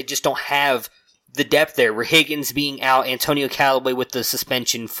part because they just don't have the depth there. Higgins being out, Antonio Callaway with the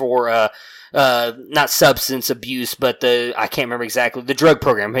suspension for not substance abuse, but I can't remember exactly, the drug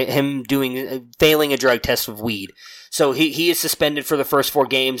program, him failing a drug test of weed. So he is suspended for the first 4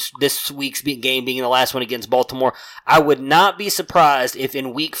 games, this week's game being the last one against Baltimore. I would not be surprised if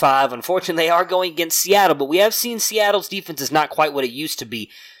in week 5, unfortunately they are going against Seattle, but we have seen Seattle's defense is not quite what it used to be.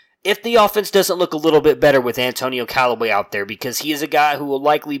 If the offense doesn't look a little bit better with Antonio Callaway out there, because he is a guy who will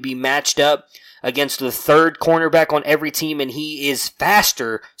likely be matched up against the 3rd cornerback on every team, and he is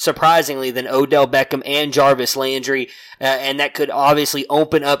faster, surprisingly, than Odell Beckham and Jarvis Landry, and that could obviously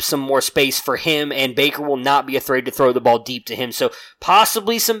open up some more space for him, and Baker will not be afraid to throw the ball deep to him. So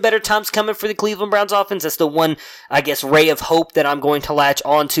possibly some better times coming for the Cleveland Browns offense. That's the one, I guess, ray of hope that I'm going to latch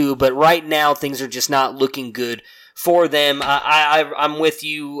onto, but right now things are just not looking good for them. I'm with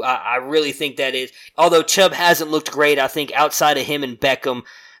you. I really think that is, although Chubb hasn't looked great, I think outside of him and Beckham,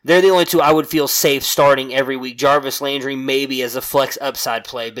 they're the only 2 I would feel safe starting every week. Jarvis Landry maybe as a flex upside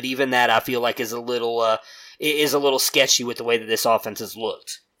play, but even that I feel like is a little sketchy with the way that this offense has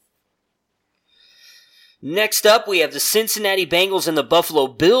looked. Next up, we have the Cincinnati Bengals and the Buffalo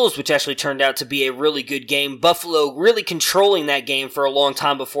Bills, which actually turned out to be a really good game. Buffalo really controlling that game for a long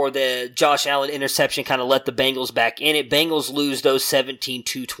time before the Josh Allen interception kind of let the Bengals back in it. Bengals lose those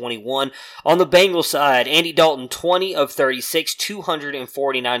 17-21. On the Bengals side, Andy Dalton, 20 of 36,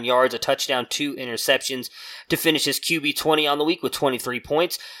 249 yards, a touchdown, 2 interceptions to finish his QB 20 on the week with 23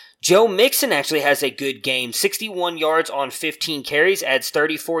 points. Joe Mixon actually has a good game. 61 yards on 15 carries, adds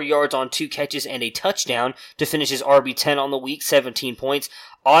 34 yards on 2 catches and a touchdown to finish his RB10 on the week, 17 points.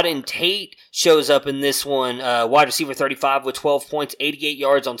 Auden Tate shows up in this one, wide receiver 35 with 12 points, 88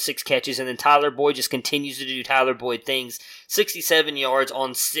 yards on 6 catches, and then Tyler Boyd just continues to do Tyler Boyd things, 67 yards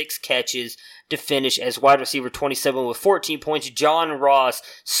on 6 catches to finish as wide receiver 27 with 14 points. John Ross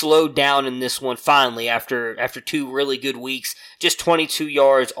slowed down in this one finally after 2 really good weeks, just 22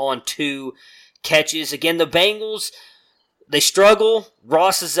 yards on 2 catches. Again, the Bengals, they struggle.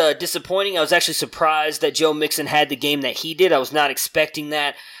 Ross is disappointing. I was actually surprised that Joe Mixon had the game that he did. I was not expecting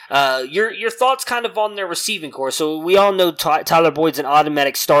that. Your thoughts kind of on their receiving core. So we all know Tyler Boyd's an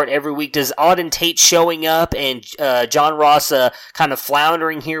automatic start every week. Does Auden Tate showing up and John Ross kind of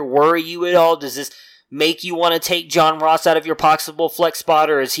floundering here worry you at all? Does this make you want to take John Ross out of your possible flex spot,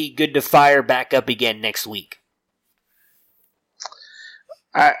 or is he good to fire back up again next week?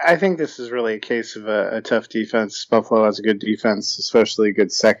 I think this is really a case of a tough defense. Buffalo has a good defense, especially a good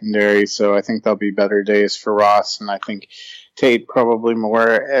secondary, so I think there'll be better days for Ross, and I think Tate probably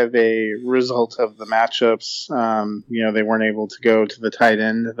more of a result of the matchups. They weren't able to go to the tight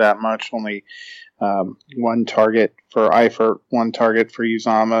end that much, only 1 target for Eifert, 1 target for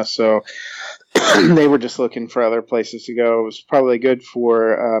Uzomah, so they were just looking for other places to go. It was probably good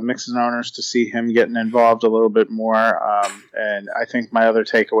for Mixon owners to see him getting involved a little bit more. And I think my other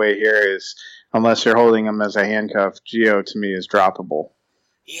takeaway here is unless you're holding him as a handcuff, Gio to me is droppable.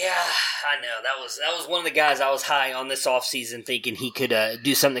 Yeah, I know. That was one of the guys I was high on this offseason, thinking he could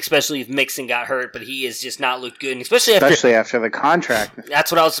do something, especially if Mixon got hurt, but he has just not looked good, and especially after the contract.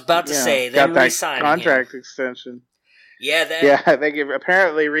 That's what I was about to say. Got that contract extension. Yeah, they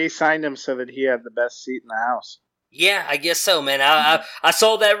apparently re-signed him so that he had the best seat in the house. Yeah, I guess so, man. I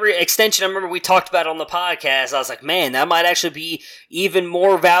saw that extension. I remember we talked about it on the podcast. I was like, man, that might actually be even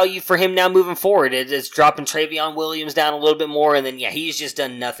more value for him now moving forward. It's dropping Travion Williams down a little bit more, and then, he's just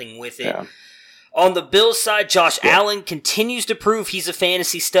done nothing with it. Yeah. On the Bills side, Josh Allen continues to prove he's a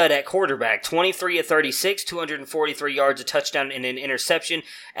fantasy stud at quarterback. 23 of 36, 243 yards, a touchdown, and an interception.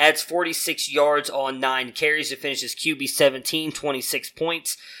 Adds 46 yards on 9 carries to finish his QB 17, 26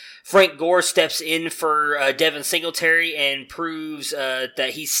 points. Frank Gore steps in for Devin Singletary and proves that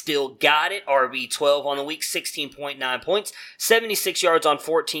he's still got it. RB12 on the week, 16.9 points, 76 yards on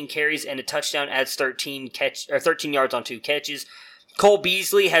 14 carries, and a touchdown. Adds 13 yards on 2 catches. Cole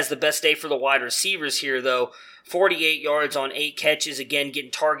Beasley has the best day for the wide receivers here, though. 48 yards on 8 catches. Again,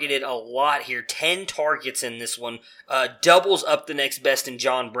 getting targeted a lot here. 10 targets in this one. Doubles up the next best in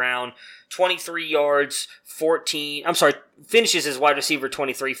John Brown. 23 yards, finishes as wide receiver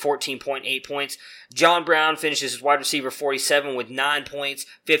 23, 14.8 points. John Brown finishes as wide receiver 47 with 9 points,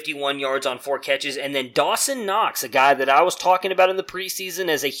 51 yards on 4 catches. And then Dawson Knox, a guy that I was talking about in the preseason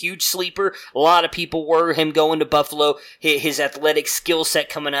as a huge sleeper. A lot of people were him going to Buffalo. His athletic skill set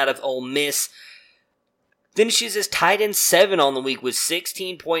coming out of Ole Miss. Finishes as tight end 7 on the week with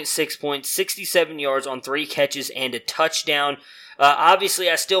 16.6 points, 67 yards on 3 catches, and a touchdown. Obviously,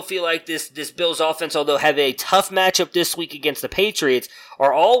 I still feel like this Bills offense, although have a tough matchup this week against the Patriots,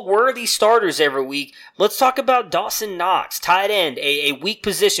 are all worthy starters every week. Let's talk about Dawson Knox, tight end, a weak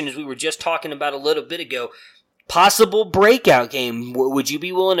position as we were just talking about a little bit ago. Possible breakout game. Would you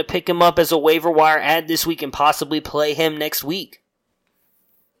be willing to pick him up as a waiver wire ad this week and possibly play him next week?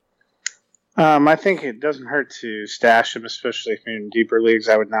 I think it doesn't hurt to stash him, especially if you're in deeper leagues.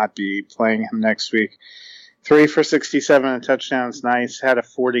 I would not be playing him next week. 3 for 67, a touchdown's nice. Had a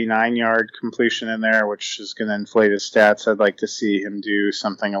 49-yard completion in there, which is going to inflate his stats. I'd like to see him do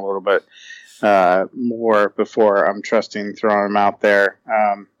something a little bit more before I'm trusting throwing him out there.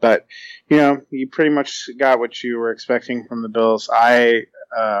 But, you pretty much got what you were expecting from the Bills.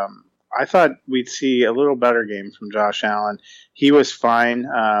 I thought we'd see a little better game from Josh Allen. He was fine,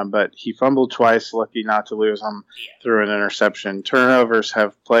 but he fumbled twice, lucky not to lose them through an interception. Turnovers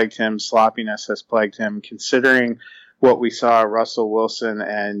have plagued him. Sloppiness has plagued him. Considering what we saw Russell Wilson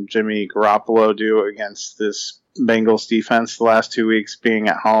and Jimmy Garoppolo do against this Bengals defense the last 2 weeks being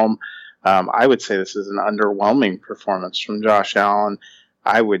at home, I would say this is an underwhelming performance from Josh Allen.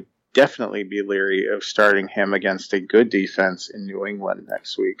 I would definitely be leery of starting him against a good defense in New England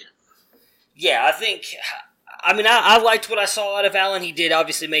next week. Yeah, I liked what I saw out of Allen. He did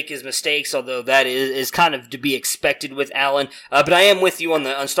obviously make his mistakes, although that is kind of to be expected with Allen. But I am with you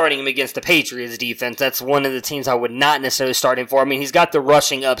on starting him against the Patriots defense. That's one of the teams I would not necessarily start him for. I mean, he's got the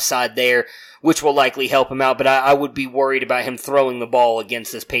rushing upside there, which will likely help him out, but I would be worried about him throwing the ball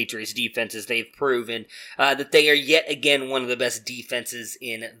against this Patriots defense, as they've proven that they are yet again one of the best defenses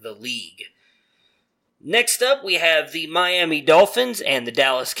in the league. Next up, we have the Miami Dolphins and the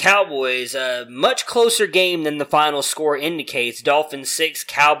Dallas Cowboys. A much closer game than the final score indicates. Dolphins 6,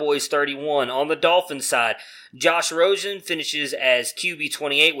 Cowboys 31. On the Dolphins side, Josh Rosen finishes as QB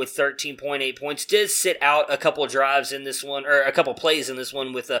 28 with 13.8 points. Did sit out a couple drives in this one, or a couple plays in this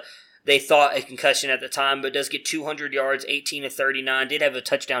one with they thought a concussion at the time, but does get 200 yards, 18 of 39. Did have a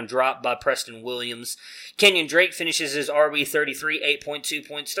touchdown drop by Preston Williams. Kenyon Drake finishes his RB 33, 8.2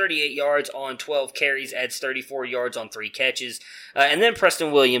 points, 38 yards on 12 carries, adds 34 yards on 3 catches. And then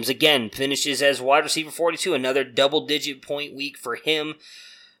Preston Williams, again, finishes as wide receiver 42, another double-digit point week for him.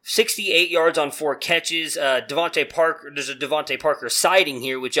 68 yards on 4 catches. There's a Devontae Parker sighting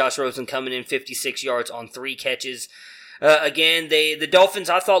here with Josh Rosen coming in 56 yards on 3 catches. Again, the Dolphins,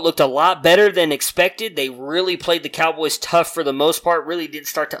 I thought, looked a lot better than expected. They really played the Cowboys tough for the most part. Really didn't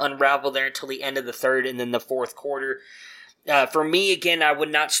start to unravel there until the end of the third and then the fourth quarter. For me, again, I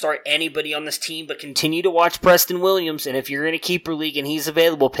would not start anybody on this team, but continue to watch Preston Williams. And if you're in a keeper league and he's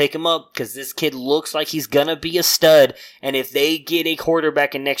available, pick him up, because this kid looks like he's going to be a stud. And if they get a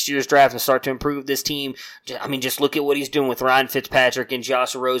quarterback in next year's draft and start to improve this team, just look at what he's doing with Ryan Fitzpatrick and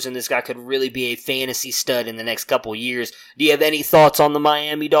Josh Rosen. This guy could really be a fantasy stud in the next couple years. Do you have any thoughts on the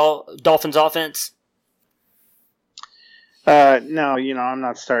Miami Dolphins offense? No, I'm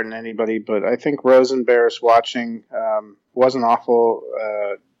not starting anybody, but I think Rosen bears watching. Wasn't awful.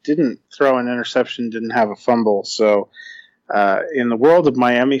 Didn't throw an interception, didn't have a fumble. So in the world of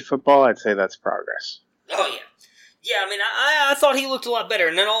Miami football, I'd say that's progress. Oh, yeah. Yeah, I mean, I thought he looked a lot better.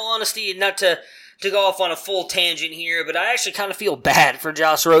 And in all honesty, not to go off on a full tangent here, but I actually kind of feel bad for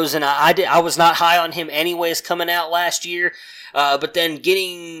Josh Rosen. I was not high on him anyways coming out last year. But then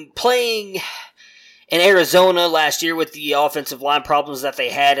playing in Arizona last year with the offensive line problems that they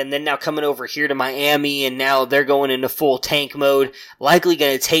had, and then now coming over here to Miami, and now they're going into full tank mode, likely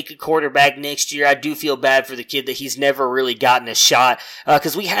going to take a quarterback next year. I do feel bad for the kid that he's never really gotten a shot,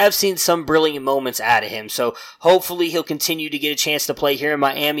 because we have seen some brilliant moments out of him. So hopefully he'll continue to get a chance to play here in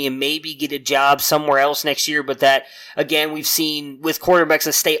Miami and maybe get a job somewhere else next year. But that, again, we've seen with quarterbacks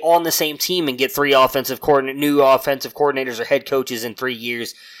that stay on the same team and get new offensive coordinators or head coaches in 3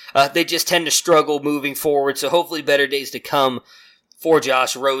 years. They just tend to struggle moving forward, so hopefully better days to come for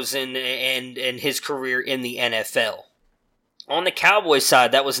Josh Rosen and his career in the NFL. On the Cowboys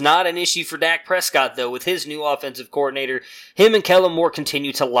side, that was not an issue for Dak Prescott, though. With his new offensive coordinator, him and Kellen Moore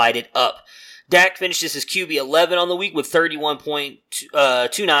continue to light it up. Dak finishes his QB 11 on the week with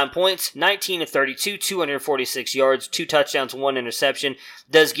 31.29 points, 19 of 32, 246 yards, 2 touchdowns, 1 interception.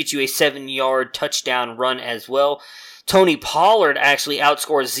 Does get you a 7-yard touchdown run as well. Tony Pollard actually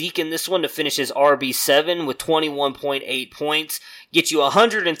outscores Zeke in this one to finish his RB7 with 21.8 points. Gets you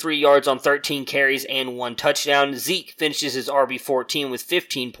 103 yards on 13 carries and 1 touchdown. Zeke finishes his RB14 with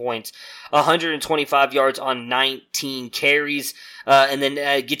 15 points, 125 yards on 19 carries, and then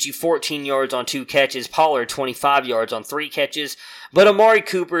gets you 14 yards on 2 catches. Pollard, 25 yards on 3 catches. But Amari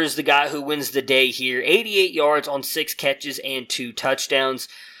Cooper is the guy who wins the day here. 88 yards on 6 catches and 2 touchdowns.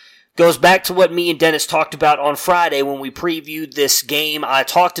 Goes back to what me and Dennis talked about on Friday when we previewed this game. I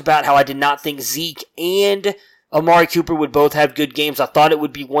talked about how I did not think Zeke and Amari Cooper would both have good games. I thought it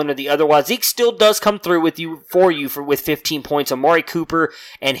would be one or the other. While Zeke still does come through with 15 points, Amari Cooper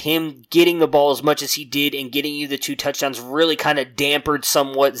and him getting the ball as much as he did and getting you the 2 touchdowns really kind of dampered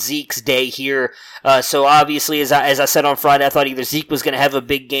somewhat Zeke's day here. So obviously, as I said on Friday, I thought either Zeke was going to have a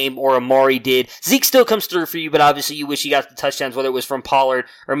big game or Amari did. Zeke still comes through for you, but obviously you wish you got the touchdowns, whether it was from Pollard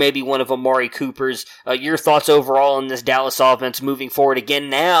or maybe one of Amari Cooper's. Your thoughts overall on this Dallas offense moving forward? Again,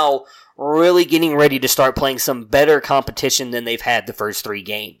 now really getting ready to start playing some better competition than they've had the first 3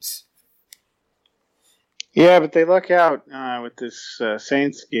 games. Yeah, but they luck out with this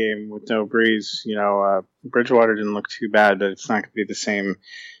Saints game with no Breeze. Bridgewater didn't look too bad, but it's not going to be the same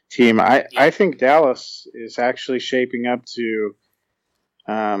team. I think Dallas is actually shaping up to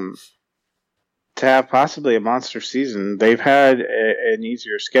have possibly a monster season. They've had an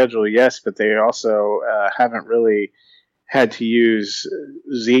easier schedule, yes, but they also haven't really had to use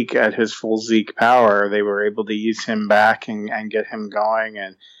Zeke at his full Zeke power. They were able to use him back and get him going.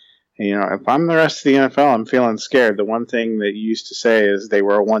 And, if I'm the rest of the NFL, I'm feeling scared. The one thing that you used to say is they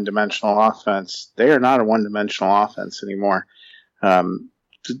were a one-dimensional offense. They are not a one-dimensional offense anymore.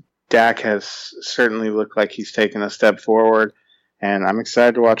 Dak has certainly looked like he's taken a step forward, and I'm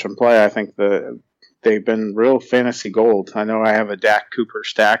excited to watch him play. I think they've been real fantasy gold. I know I have a Dak Cooper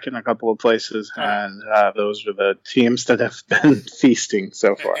stack in a couple of places, and those are the teams that have been feasting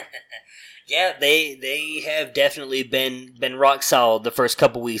so far. Yeah, they have definitely been rock solid the first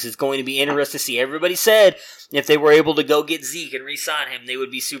couple weeks. It's going to be interesting to see. Everybody said if they were able to go get Zeke and re-sign him, they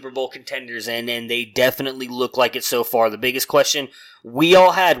would be Super Bowl contenders, and they definitely look like it so far. The biggest question we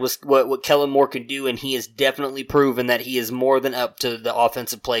all had was what Kellen Moore can do, and he has definitely proven that he is more than up to the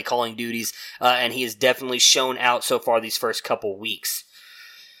offensive play calling duties, and he has definitely shown out so far these first couple weeks.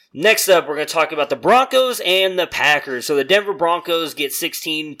 Next up, we're going to talk about the Broncos and the Packers. So the Denver Broncos get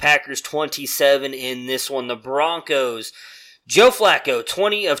 16, Packers 27 in this one. The Broncos, Joe Flacco,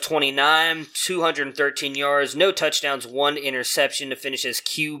 20 of 29, 213 yards, no touchdowns, 1 interception to finish as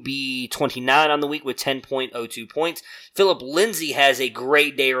QB 29 on the week with 10.02 points. Philip Lindsay has a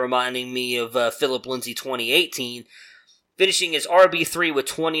great day, reminding me of Philip Lindsay 2018. Finishing his RB3 with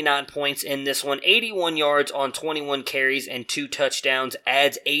 29 points in this one, 81 yards on 21 carries and 2 touchdowns,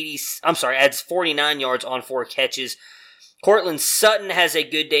 adds 49 yards on 4 catches. Cortland Sutton has a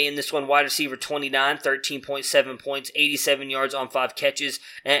good day in this one, wide receiver 29, 13.7 points, 87 yards on 5 catches,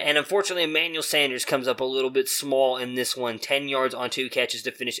 and unfortunately Emmanuel Sanders comes up a little bit small in this one, 10 yards on 2 catches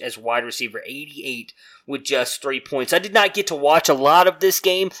to finish as wide receiver 88 with just 3 points. I did not get to watch a lot of this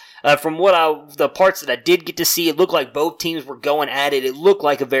game. From the parts that I did get to see, it looked like both teams were going at it. It looked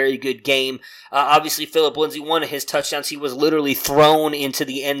like a very good game. Obviously, Philip Lindsay, one of his touchdowns, he was literally thrown into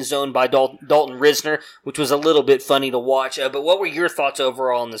the end zone by Dalton Risner, which was a little bit funny to watch. But what were your thoughts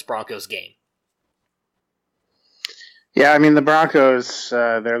overall on this Broncos game? Yeah, I mean, the Broncos,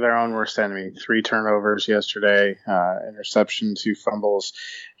 they're their own worst enemy. 3 turnovers yesterday, interception, 2 fumbles.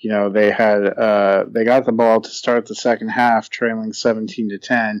 They got the ball to start the second half, trailing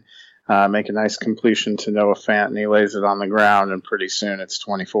 17-10, make a nice completion to Noah Fant, and he lays it on the ground, and pretty soon it's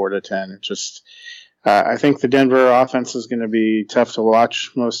 24-10. It just, I think the Denver offense is going to be tough to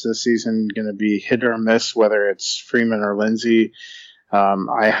watch most of the season, going to be hit or miss, whether it's Freeman or Lindsey.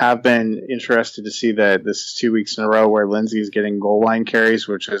 I have been interested to see that this is 2 weeks in a row where Lindsey is getting goal line carries,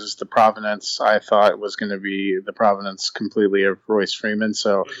 which is the provenance I thought was going to be the provenance completely of Royce Freeman.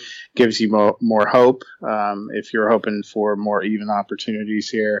 So gives you more hope if you're hoping for more even opportunities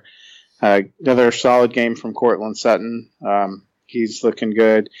here. Another solid game from Courtland Sutton. He's looking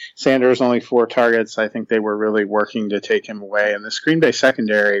good. Sanders only 4 targets. I think they were really working to take him away. And the Green Bay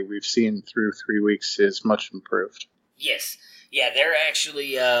secondary we've seen through 3 weeks is much improved. Yes. Yeah, they're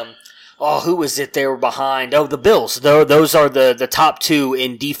actually, who was it they were behind? Oh, the Bills. Those are the top 2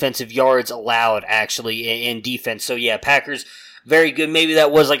 in defensive yards allowed, actually, in defense. So, yeah, Packers, very good. Maybe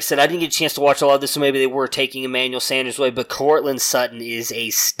that was, like I said, I didn't get a chance to watch a lot of this, so maybe they were taking Emmanuel Sanders' way, but Courtland Sutton is a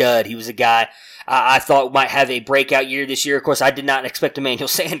stud. He was a guy I thought might have a breakout year this year. Of course, I did not expect Emmanuel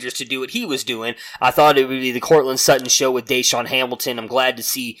Sanders to do what he was doing. I thought it would be the Courtland Sutton show with Deshaun Hamilton. I'm glad to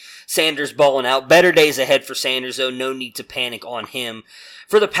see Sanders balling out. Better days ahead for Sanders, though. No need to panic on him.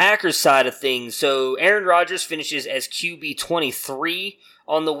 For the Packers side of things, so Aaron Rodgers finishes as QB 23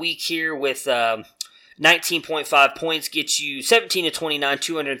 on the week here with 19.5 points, gets you 17-29,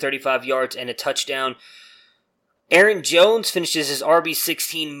 235 yards, and a touchdown. Aaron Jones finishes his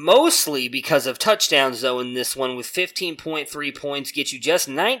RB16 mostly because of touchdowns, though, in this one with 15.3 points, gets you just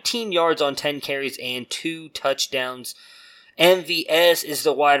 19 yards on 10 carries and 2 touchdowns. MVS is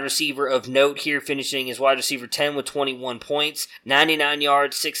the wide receiver of note here, finishing as wide receiver 10 with 21 points, 99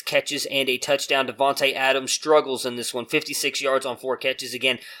 yards, 6 catches, and a touchdown. Davante Adams struggles in this one, 56 yards on 4 catches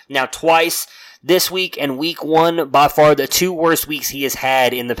again. Now twice this week and week 1, by far the 2 worst weeks he has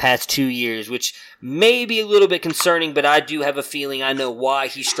had in the past 2 years, which may be a little bit concerning, but I do have a feeling I know why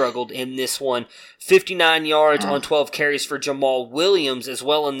he struggled in this one. 59 yards on 12 carries for Jamal Williams as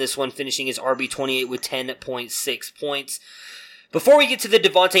well in this one, finishing his RB28 with 10.6 points. Before we get to the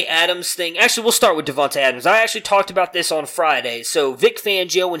Davante Adams thing, actually, we'll start with Davante Adams. I actually talked about this on Friday. So Vic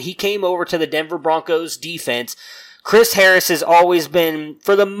Fangio, when he came over to the Denver Broncos defense, Chris Harris has always been,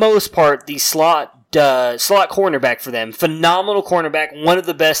 for the most part, the slot cornerback for them. Phenomenal cornerback, one of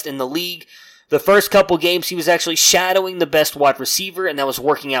the best in the league. The first couple games, he was actually shadowing the best wide receiver, and that was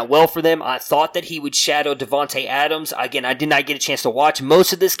working out well for them. I thought that he would shadow Davante Adams. Again, I did not get a chance to watch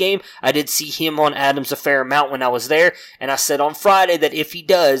most of this game. I did see him on Adams a fair amount when I was there, and I said on Friday that if he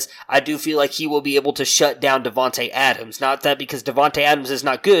does, I do feel like he will be able to shut down Davante Adams. Not that because Davante Adams is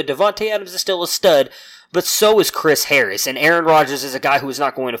not good. Davante Adams is still a stud, but so is Chris Harris. And Aaron Rodgers is a guy who is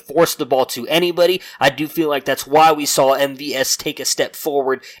not going to force the ball to anybody. I do feel like that's why we saw MVS take a step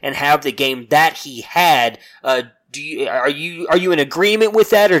forward and have the game that he had. Are you in agreement with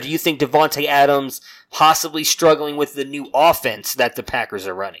that, or do you think Davante Adams possibly struggling with the new offense that the Packers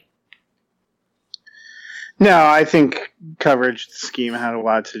are running? No, I think coverage scheme had a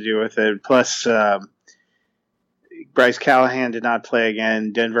lot to do with it. Plus, Bryce Callahan did not play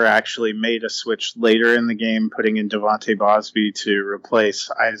again. Denver actually made a switch later in the game, putting in Devontae Bosby to replace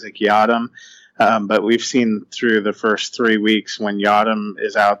Isaac Yiadom. But we've seen through the first 3 weeks when Yiadom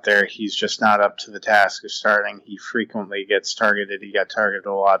is out there, he's just not up to the task of starting. He frequently gets targeted. He got targeted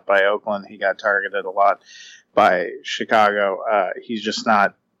a lot by Oakland. He got targeted a lot by Chicago. He's just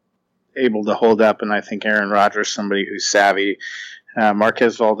not able to hold up, and I think Aaron Rodgers, somebody who's savvy.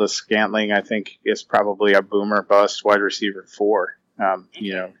 Marquez Valdes-Scantling, I think, is probably a boomer bust wide receiver 4.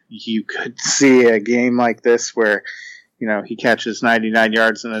 You could see a game like this where, he catches 99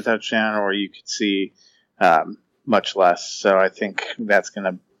 yards in a touchdown, or you could see much less. So I think that's going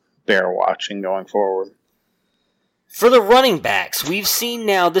to bear watching going forward. For the running backs, we've seen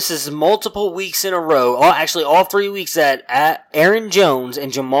now, this is multiple weeks in a row, all 3 weeks that Aaron Jones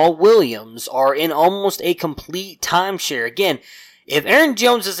and Jamal Williams are in almost a complete timeshare. Again, if Aaron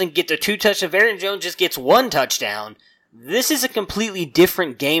Jones doesn't get the 2 touchdowns, if Aaron Jones just gets 1 touchdown, this is a completely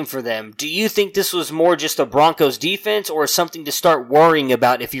different game for them. Do you think this was more just a Broncos defense or something to start worrying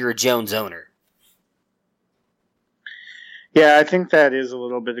about if you're a Jones owner? Yeah, I think that is a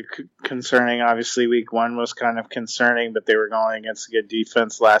little bit concerning. Obviously, week 1 was kind of concerning, but they were going against a good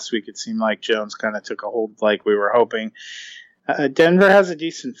defense. Last week, it seemed like Jones kind of took a hold like we were hoping. Denver has a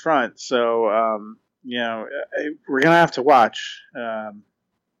decent front, so, we're going to have to watch.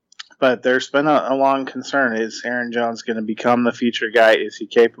 but there's been a long concern. Is Aaron Jones going to become the future guy? Is he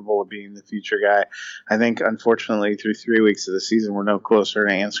capable of being the future guy? I think, unfortunately, through 3 weeks of the season, we're no closer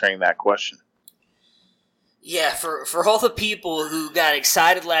to answering that question. Yeah, for all the people who got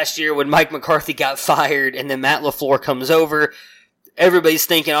excited last year when Mike McCarthy got fired and then Matt LaFleur comes over, everybody's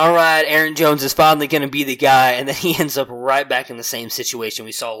thinking, all right, Aaron Jones is finally going to be the guy, and then he ends up right back in the same situation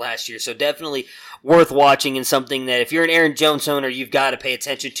we saw last year. So definitely worth watching, and something that if you're an Aaron Jones owner, you've got to pay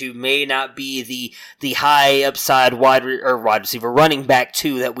attention to. May not be the high upside wide receiver running back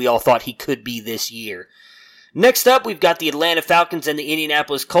too that we all thought he could be this year. Next up, we've got the Atlanta Falcons and the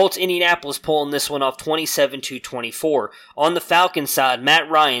Indianapolis Colts. Indianapolis pulling this one off 27-24. On the Falcons side, Matt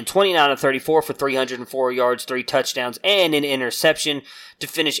Ryan, 29-34 for 304 yards, 3 touchdowns, and an interception to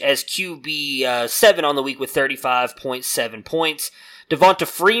finish as QB 7 on the week with 35.7 points. Devonta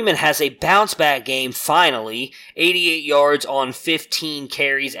Freeman has a bounce-back game, finally. 88 yards on 15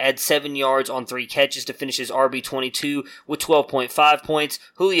 carries, adds 7 yards on 3 catches to finish his RB22 with 12.5 points.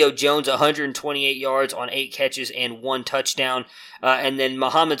 Julio Jones, 128 yards on 8 catches and 1 touchdown. And then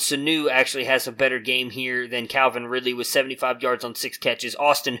Mohamed Sanu actually has a better game here than Calvin Ridley with 75 yards on 6 catches.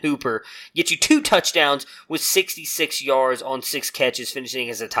 Austin Hooper gets you 2 touchdowns with 66 yards on 6 catches, finishing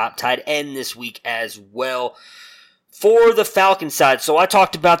as a top tight end this week as well. For the Falcons side, so I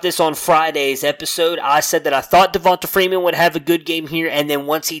talked about this on Friday's episode. I said that I thought Devonta Freeman would have a good game here, and then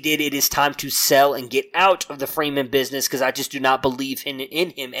once he did, it is time to sell and get out of the Freeman business because I just do not believe in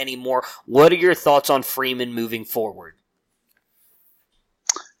him anymore. What are your thoughts on Freeman moving forward?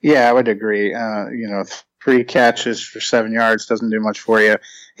 Yeah, I would agree. 3 catches for 7 yards doesn't do much for you.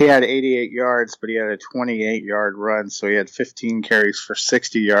 He had 88 yards, but he had a 28-yard run, so he had 15 carries for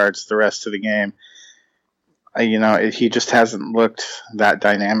 60 yards the rest of the game. He just hasn't looked that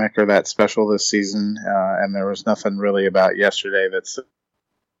dynamic or that special this season, and there was nothing really about yesterday that said,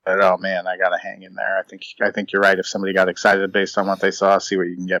 oh man, I got to hang in there. I think you're right. If somebody got excited based on what they saw, see what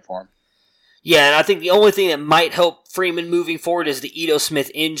you can get for him. Yeah, and I think the only thing that might help Freeman moving forward is the Ito Smith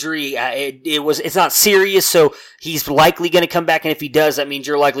injury. It's not serious, so he's likely going to come back, and if he does, that means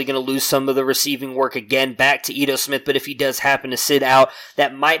you're likely going to lose some of the receiving work again back to Ito Smith, but if he does happen to sit out,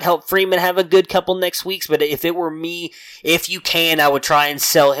 that might help Freeman have a good couple next weeks, but if it were me, if you can, I would try and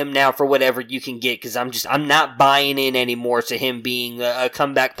sell him now for whatever you can get, because I'm not buying in anymore to him being a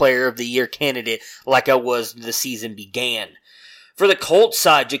comeback player of the year candidate like I was the season began. For the Colts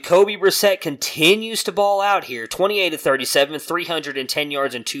side, Jacoby Brissett continues to ball out here. 28-37, 310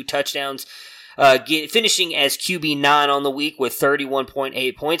 yards and 2 touchdowns. Finishing as QB9 on the week with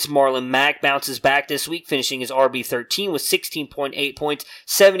 31.8 points. Marlon Mack bounces back this week, finishing as RB13 with 16.8 points,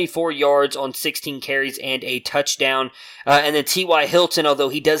 74 yards on 16 carries and a touchdown. And then T.Y. Hilton, although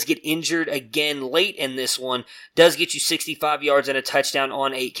he does get injured again late in this one, does get you 65 yards and a touchdown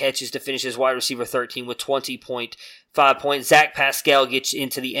on 8 catches to finish as wide receiver 13 with 20.5 points. Zach Pascal gets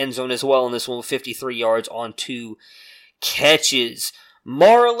into the end zone as well in this one with 53 yards on 2 catches.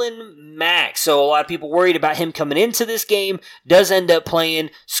 Marlon Mack. So a lot of people worried about him coming into this game. Does end up playing,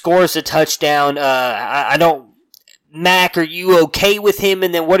 scores a touchdown. Mack, are you okay with him?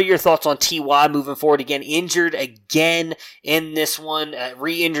 And then what are your thoughts on T.Y. moving forward? Again, injured again in this one.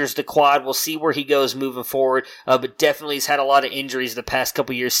 Re-injures the quad. We'll see where he goes moving forward. But definitely has had a lot of injuries the past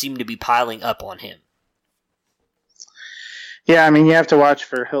couple years. Seem to be piling up on him. Yeah, you have to watch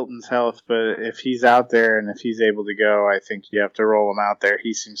for Hilton's health, but if he's out there and if he's able to go, I think you have to roll him out there.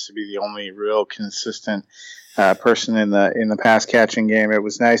 He seems to be the only real consistent person in the pass catching game. It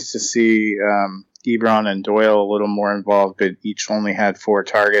was nice to see Ebron and Doyle a little more involved, but each only had 4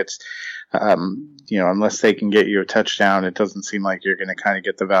 targets. Unless they can get you a touchdown, it doesn't seem like you're going to kind of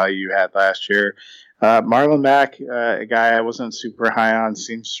get the value you had last year. Marlon Mack, a guy I wasn't super high on,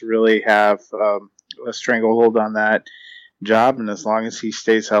 seems to really have a stranglehold on that job, and as long as he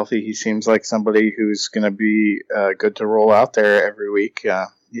stays healthy, he seems like somebody who's going to be good to roll out there every week.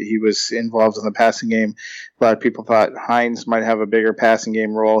 He was involved in the passing game. A lot of people thought Hines might have a bigger passing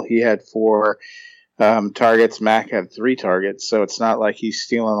game role. He had 4 targets. Mack had 3 targets, so it's not like he's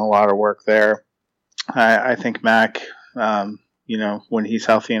stealing a lot of work there. I think Mack, when he's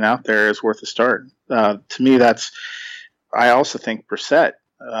healthy and out there, is worth a start. To me, I also think Brissett,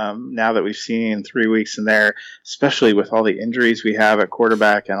 now that we've seen 3 weeks in there, especially with all the injuries we have at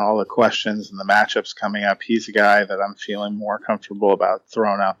quarterback and all the questions and the matchups coming up, he's a guy that I'm feeling more comfortable about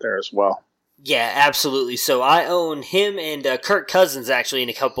throwing out there as well. Yeah, absolutely. So I own him and Kirk Cousins actually in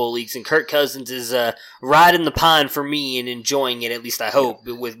a couple of leagues, and Kirk Cousins is riding the pine for me and enjoying it, at least I hope,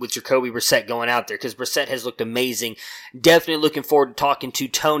 with Jacoby Brissett going out there, because Brissett has looked amazing. Definitely looking forward to talking to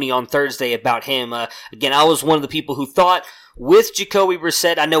Tony on Thursday about him. Again, I was one of the people who thought with Jacoby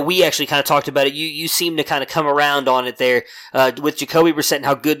Brissett, I know we actually kind of talked about it. You seem to kind of come around on it there with Jacoby Brissett and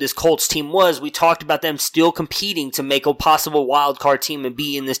how good this Colts team was. We talked about them still competing to make a possible wild card team and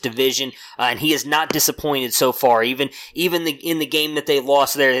be in this division, and he has not disappointed so far. Even in the game that they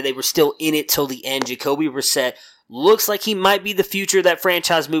lost there, they were still in it till the end. Jacoby Brissett looks like he might be the future of that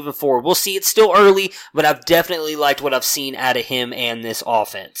franchise moving forward. We'll see. It's still early, but I've definitely liked what I've seen out of him and this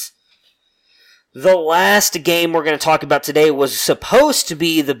offense. The last game we're going to talk about today was supposed to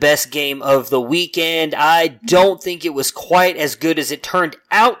be the best game of the weekend. I don't think it was quite as good as it turned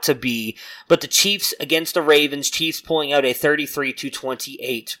out to be, but the Chiefs against the Ravens, Chiefs pulling out a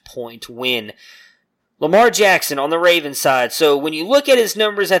 33-28 point win. Lamar Jackson on the Ravens side. So when you look at his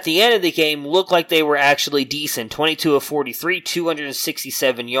numbers at the end of the game, look like they were actually decent. 22 of 43,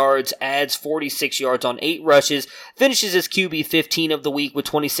 267 yards, adds 46 yards on 8 rushes, finishes his QB 15 of the week with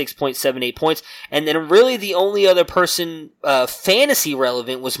 26.78 points. And then really the only other person fantasy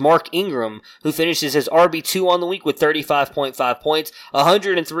relevant was Mark Ingram, who finishes his RB2 on the week with 35.5 points,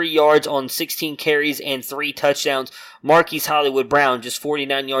 103 yards on 16 carries and 3 touchdowns. Marquise Hollywood Brown just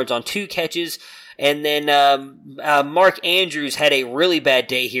 49 yards on 2 catches. And then Mark Andrews had a really bad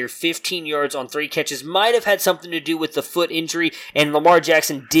day here, 15 yards on 3 catches. Might have had something to do with the foot injury, and Lamar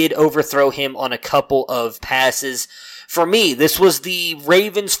Jackson did overthrow him on a couple of passes. For me, this was the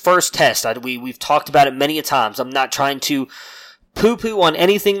Ravens' first test. We've talked about it many a times. I'm not trying to poo-poo on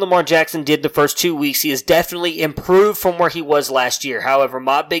anything Lamar Jackson did the first 2 weeks. He has definitely improved from where he was last year. However,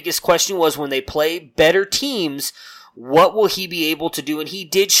 my biggest question was when they play better teams, what will he be able to do? And he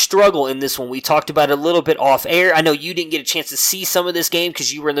did struggle in this one. We talked about it a little bit off air. I know you didn't get a chance to see some of this game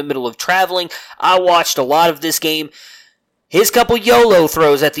because you were in the middle of traveling. I watched a lot of this game. His couple YOLO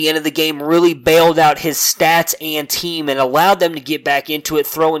throws at the end of the game really bailed out his stats and team and allowed them to get back into it,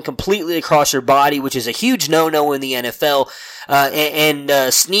 throwing completely across your body, which is a huge no-no in the NFL.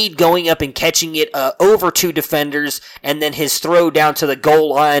 Snead going up and catching it over 2 defenders, and then his throw down to the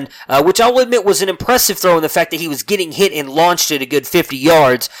goal line, which I'll admit was an impressive throw in the fact that he was getting hit and launched it a good 50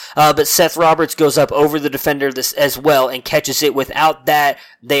 yards. But Seth Roberts goes up over the defender as well and catches it. Without that,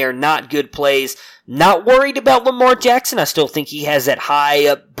 they are not good plays. Not worried about Lamar Jackson. I still think he has that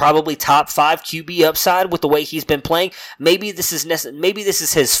high, probably top 5 QB upside with the way he's been playing. Maybe this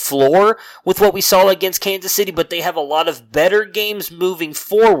is his floor with what we saw against Kansas City, but they have a lot of better games moving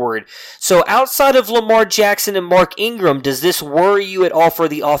forward. So outside of Lamar Jackson and Mark Ingram, does this worry you at all for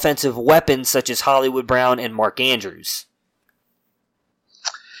the offensive weapons such as Hollywood Brown and Mark Andrews?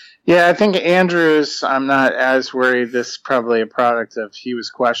 Yeah, I think Andrews, I'm not as worried. This is probably a product of he was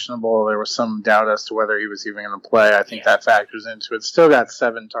questionable. There was some doubt as to whether he was even going to play. I think that factors into it. Still got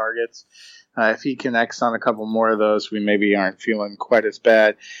 7 targets. If he connects on a couple more of those, we maybe aren't feeling quite as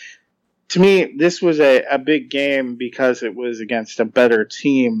bad. To me, this was a big game because it was against a better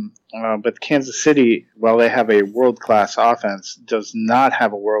team. But Kansas City, while they have a world-class offense, does not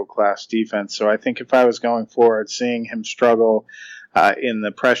have a world-class defense. So I think if I was going forward, seeing him struggle in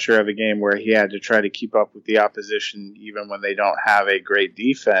the pressure of a game where he had to try to keep up with the opposition even when they don't have a great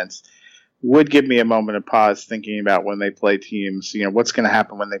defense would give me a moment of pause thinking about when they play teams, what's going to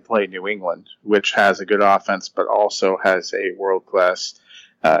happen when they play New England, which has a good offense but also has a world-class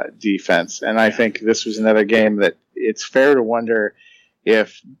defense. And I think this was another game that it's fair to wonder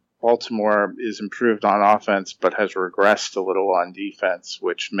if Baltimore is improved on offense but has regressed a little on defense,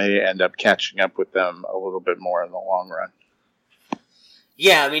 which may end up catching up with them a little bit more in the long run.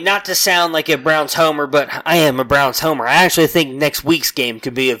 Yeah, I mean, not to sound like a Browns homer, but I am a Browns homer. I actually think next week's game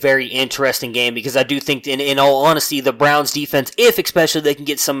could be a very interesting game because I do think, in all honesty, the Browns defense, if especially they can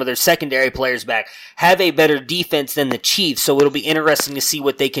get some of their secondary players back, have a better defense than the Chiefs, so it'll be interesting to see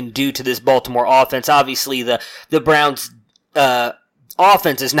what they can do to this Baltimore offense. Obviously, the Browns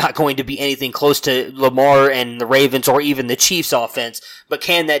offense is not going to be anything close to Lamar and the Ravens or even the Chiefs offense, but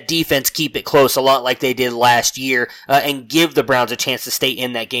can that defense keep it close a lot like they did last year and give the Browns a chance to stay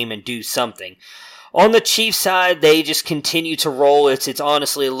in that game and do something? On the Chiefs side, they just continue to roll. It's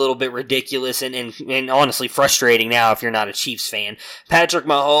honestly a little bit ridiculous and honestly frustrating now if you're not a Chiefs fan. Patrick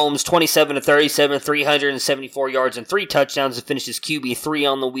Mahomes, 27-37, 374 yards and 3 touchdowns and finishes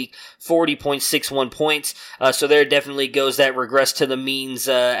QB3 on the week, 40.61 points. So there definitely goes that regress to the means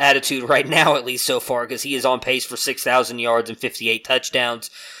attitude right now, at least so far, because he is on pace for 6,000 yards and 58 touchdowns.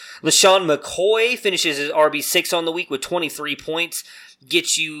 LaShawn McCoy finishes his RB6 on the week with 23 points.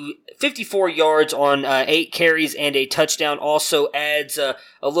 gets you 54 yards on 8 carries and a touchdown. Also adds a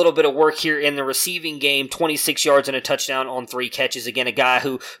little bit of work here in the receiving game, 26 yards and a touchdown on 3 catches. Again, a guy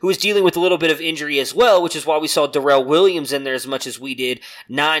who is dealing with a little bit of injury as well, which is why we saw Darrell Williams in there as much as we did.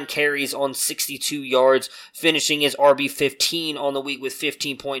 9 carries on 62 yards, finishing his RB15 on the week with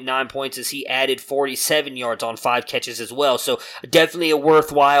 15.9 points as he added 47 yards on 5 catches as well. So definitely a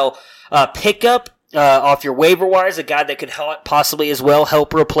worthwhile pickup off your waiver wires, a guy that could possibly as well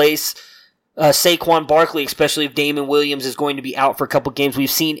help replace Saquon Barkley, especially if Damon Williams is going to be out for a couple games. We've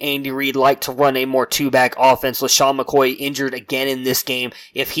seen Andy Reid like to run a more 2-back offense. LaShawn McCoy injured again in this game.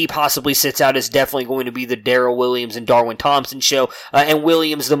 If he possibly sits out, it's definitely going to be the Darrell Williams and Darwin Thompson show. And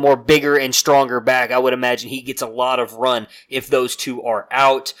Williams, the more bigger and stronger back, I would imagine he gets a lot of run if those two are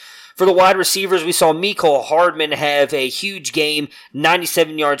out. For the wide receivers, we saw Mecole Hardman have a huge game,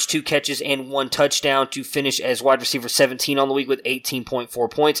 97 yards, 2 catches, and 1 touchdown to finish as wide receiver 17 on the week with 18.4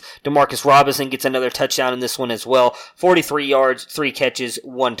 points. Demarcus Robinson gets another touchdown in this one as well, 43 yards, 3 catches,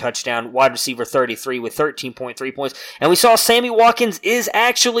 1 touchdown. Wide receiver 33 with 13.3 points. And we saw Sammy Watkins is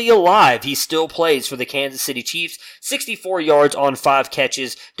actually alive. He still plays for the Kansas City Chiefs, 64 yards on 5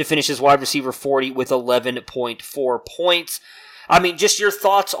 catches to finish as wide receiver 40 with 11.4 points. I mean, just your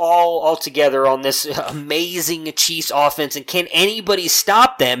thoughts all together on this amazing Chiefs offense, and can anybody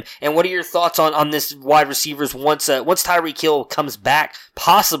stop them? And what are your thoughts on this wide receivers once Tyreek Hill comes back,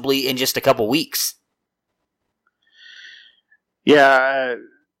 possibly in just a couple weeks? Yeah,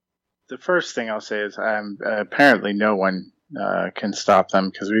 the first thing I'll say is apparently no one can stop them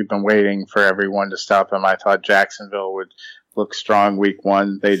because we've been waiting for everyone to stop them. I thought Jacksonville would look strong week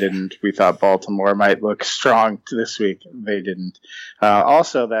 1. They didn't. We thought Baltimore might look strong this week. They didn't.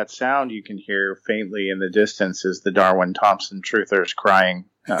 Also, that sound you can hear faintly in the distance is the Darwin Thompson truthers crying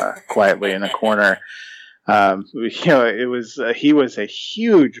quietly in a corner. He was a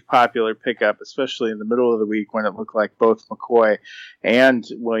huge popular pickup, especially in the middle of the week when it looked like both McCoy and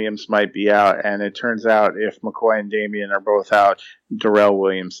Williams might be out. And it turns out if McCoy and Damian are both out, Darrell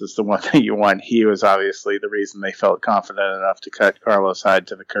Williams is the one that you want. He was obviously the reason they felt confident enough to cut Carlos Hyde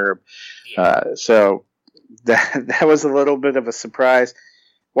to the curb. So that was a little bit of a surprise.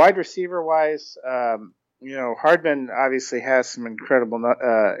 Wide receiver wise, Hardman obviously has some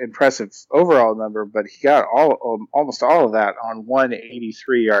impressive overall number, but he got almost all of that on one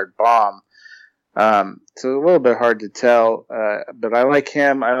 83-yard bomb. So a little bit hard to tell, but I like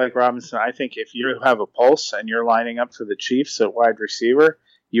him. I like Robinson. I think if you have a pulse and you're lining up for the Chiefs at wide receiver,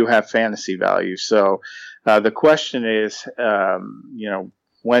 you have fantasy value. So the question is,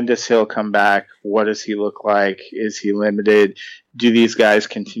 when does Hill come back? What does he look like? Is he limited? Do these guys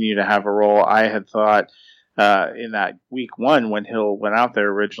continue to have a role? I had thought in that week 1 when Hill went out there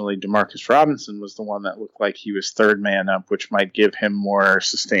originally, Demarcus Robinson was the one that looked like he was third man up, which might give him more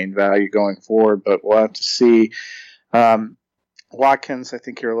sustained value going forward, but we'll have to see. Watkins, I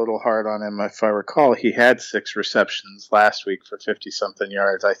think you're a little hard on him. If I recall, he had 6 receptions last week for 50-something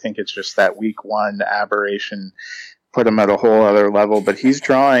yards. I think it's just that week 1 aberration put him at a whole other level, but he's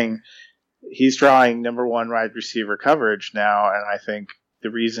drawing number 1 wide receiver coverage now, and I think the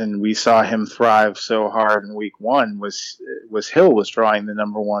reason we saw him thrive so hard in week 1 was Hill was drawing the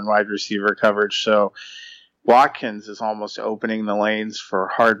number 1 wide receiver coverage. So Watkins is almost opening the lanes for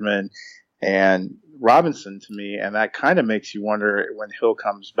Hardman and Robinson to me, and that kind of makes you wonder when Hill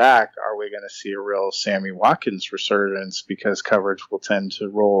comes back, are we going to see a real Sammy Watkins resurgence because coverage will tend to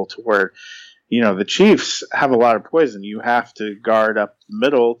roll toward, the Chiefs have a lot of poison. You have to guard up the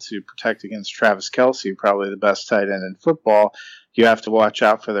middle to protect against Travis Kelce, probably the best tight end in football. You have to watch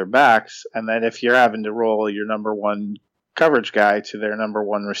out for their backs. And then if you're having to roll your number 1 coverage guy to their number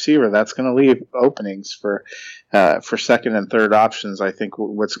 1 receiver, that's going to leave openings for second and third options. I think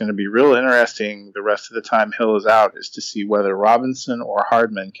what's going to be real interesting the rest of the time Hill is out is to see whether Robinson or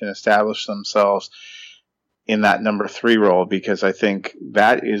Hardman can establish themselves in that number 3 role, because I think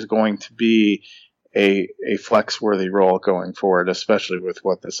that is going to be a flex-worthy role going forward, especially with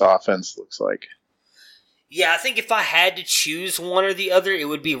what this offense looks like. Yeah, I think if I had to choose one or the other, it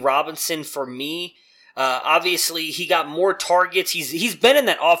would be Robinson for me. Obviously, he got more targets. He's been in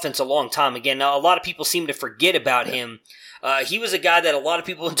that offense a long time. Again, now a lot of people seem to forget about him. He was a guy that a lot of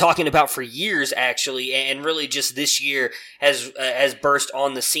people have been talking about for years, actually, and really just this year has burst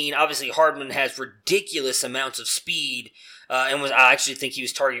on the scene. Obviously, Hardman has ridiculous amounts of speed, and I actually think he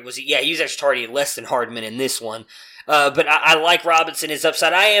was targeted. He was actually targeted less than Hardman in this one. But I like Robinson, his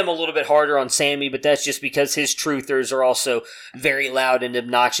upside. I am a little bit harder on Sammy, but that's just because his truthers are also very loud and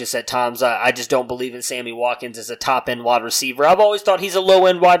obnoxious at times. I just don't believe in Sammy Watkins as a top-end wide receiver. I've always thought he's a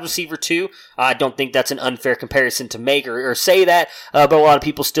low-end wide receiver, too. I don't think that's an unfair comparison to make or say that, but a lot of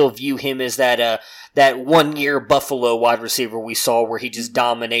people still view him as that 1 year Buffalo wide receiver we saw where he just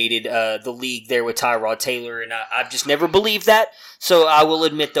dominated the league there with Tyrod Taylor, and I've just never believed that. So I will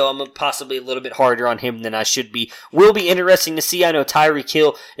admit, though, I'm possibly a little bit harder on him than I should be. Will be interesting to see. I know Tyreek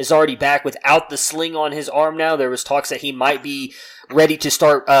Hill is already back without the sling on his arm now. There was talks that he might be ready to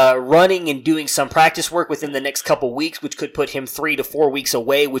start running and doing some practice work within the next couple weeks, which could put him 3 to 4 weeks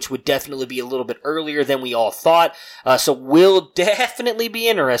away, which would definitely be a little bit earlier than we all thought. So will definitely be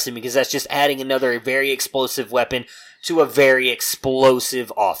interesting because that's just adding another very explosive weapon to a very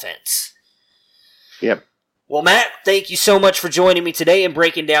explosive offense. Yep. Well, Matt, thank you so much for joining me today and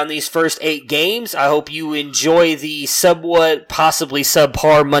breaking down these first 8 games. I hope you enjoy the somewhat, possibly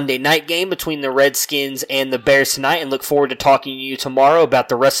subpar Monday night game between the Redskins and the Bears tonight, and look forward to talking to you tomorrow about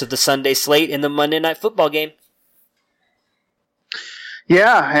the rest of the Sunday slate and the Monday night football game.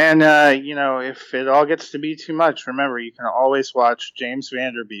 Yeah, and, if it all gets to be too much, remember, you can always watch James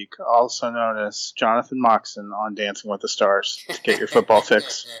Vanderbeek, also known as Jonathan Moxon, on Dancing with the Stars to get your football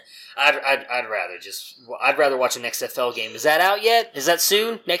fix. I'd rather watch an XFL game. Is that out yet? Is that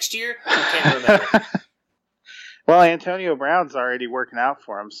soon? Next year? I can't remember. Well, Antonio Brown's already working out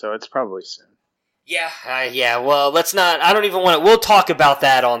for him, so it's probably soon. Yeah. Well, let's not. I don't even want to. We'll talk about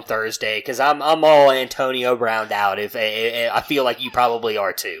that on Thursday because I'm all Antonio Browned out. If I feel like you probably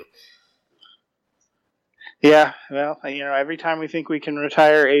are too. Yeah. Well, every time we think we can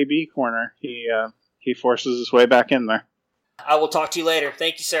retire AB corner, he forces his way back in there. I will talk to you later.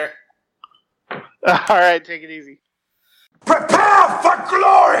 Thank you, sir. All right, take it easy. Prepare for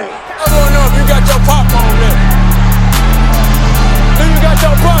glory! I want to know if you got your popcorn ready. Do you got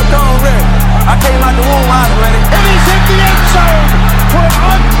your popcorn ready? I came out the womb, I was ready. And he's hit the end zone for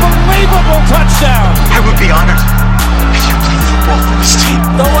an unbelievable touchdown. I would be honored if you played football for this team.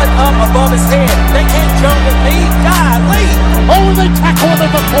 Throw it up above his head. They can't jump with me. Golly. Oh, they tackle him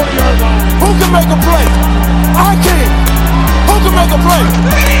at the 40-yard line. Who can make a play? I can. Who can make a play?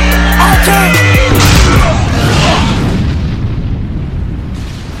 I can!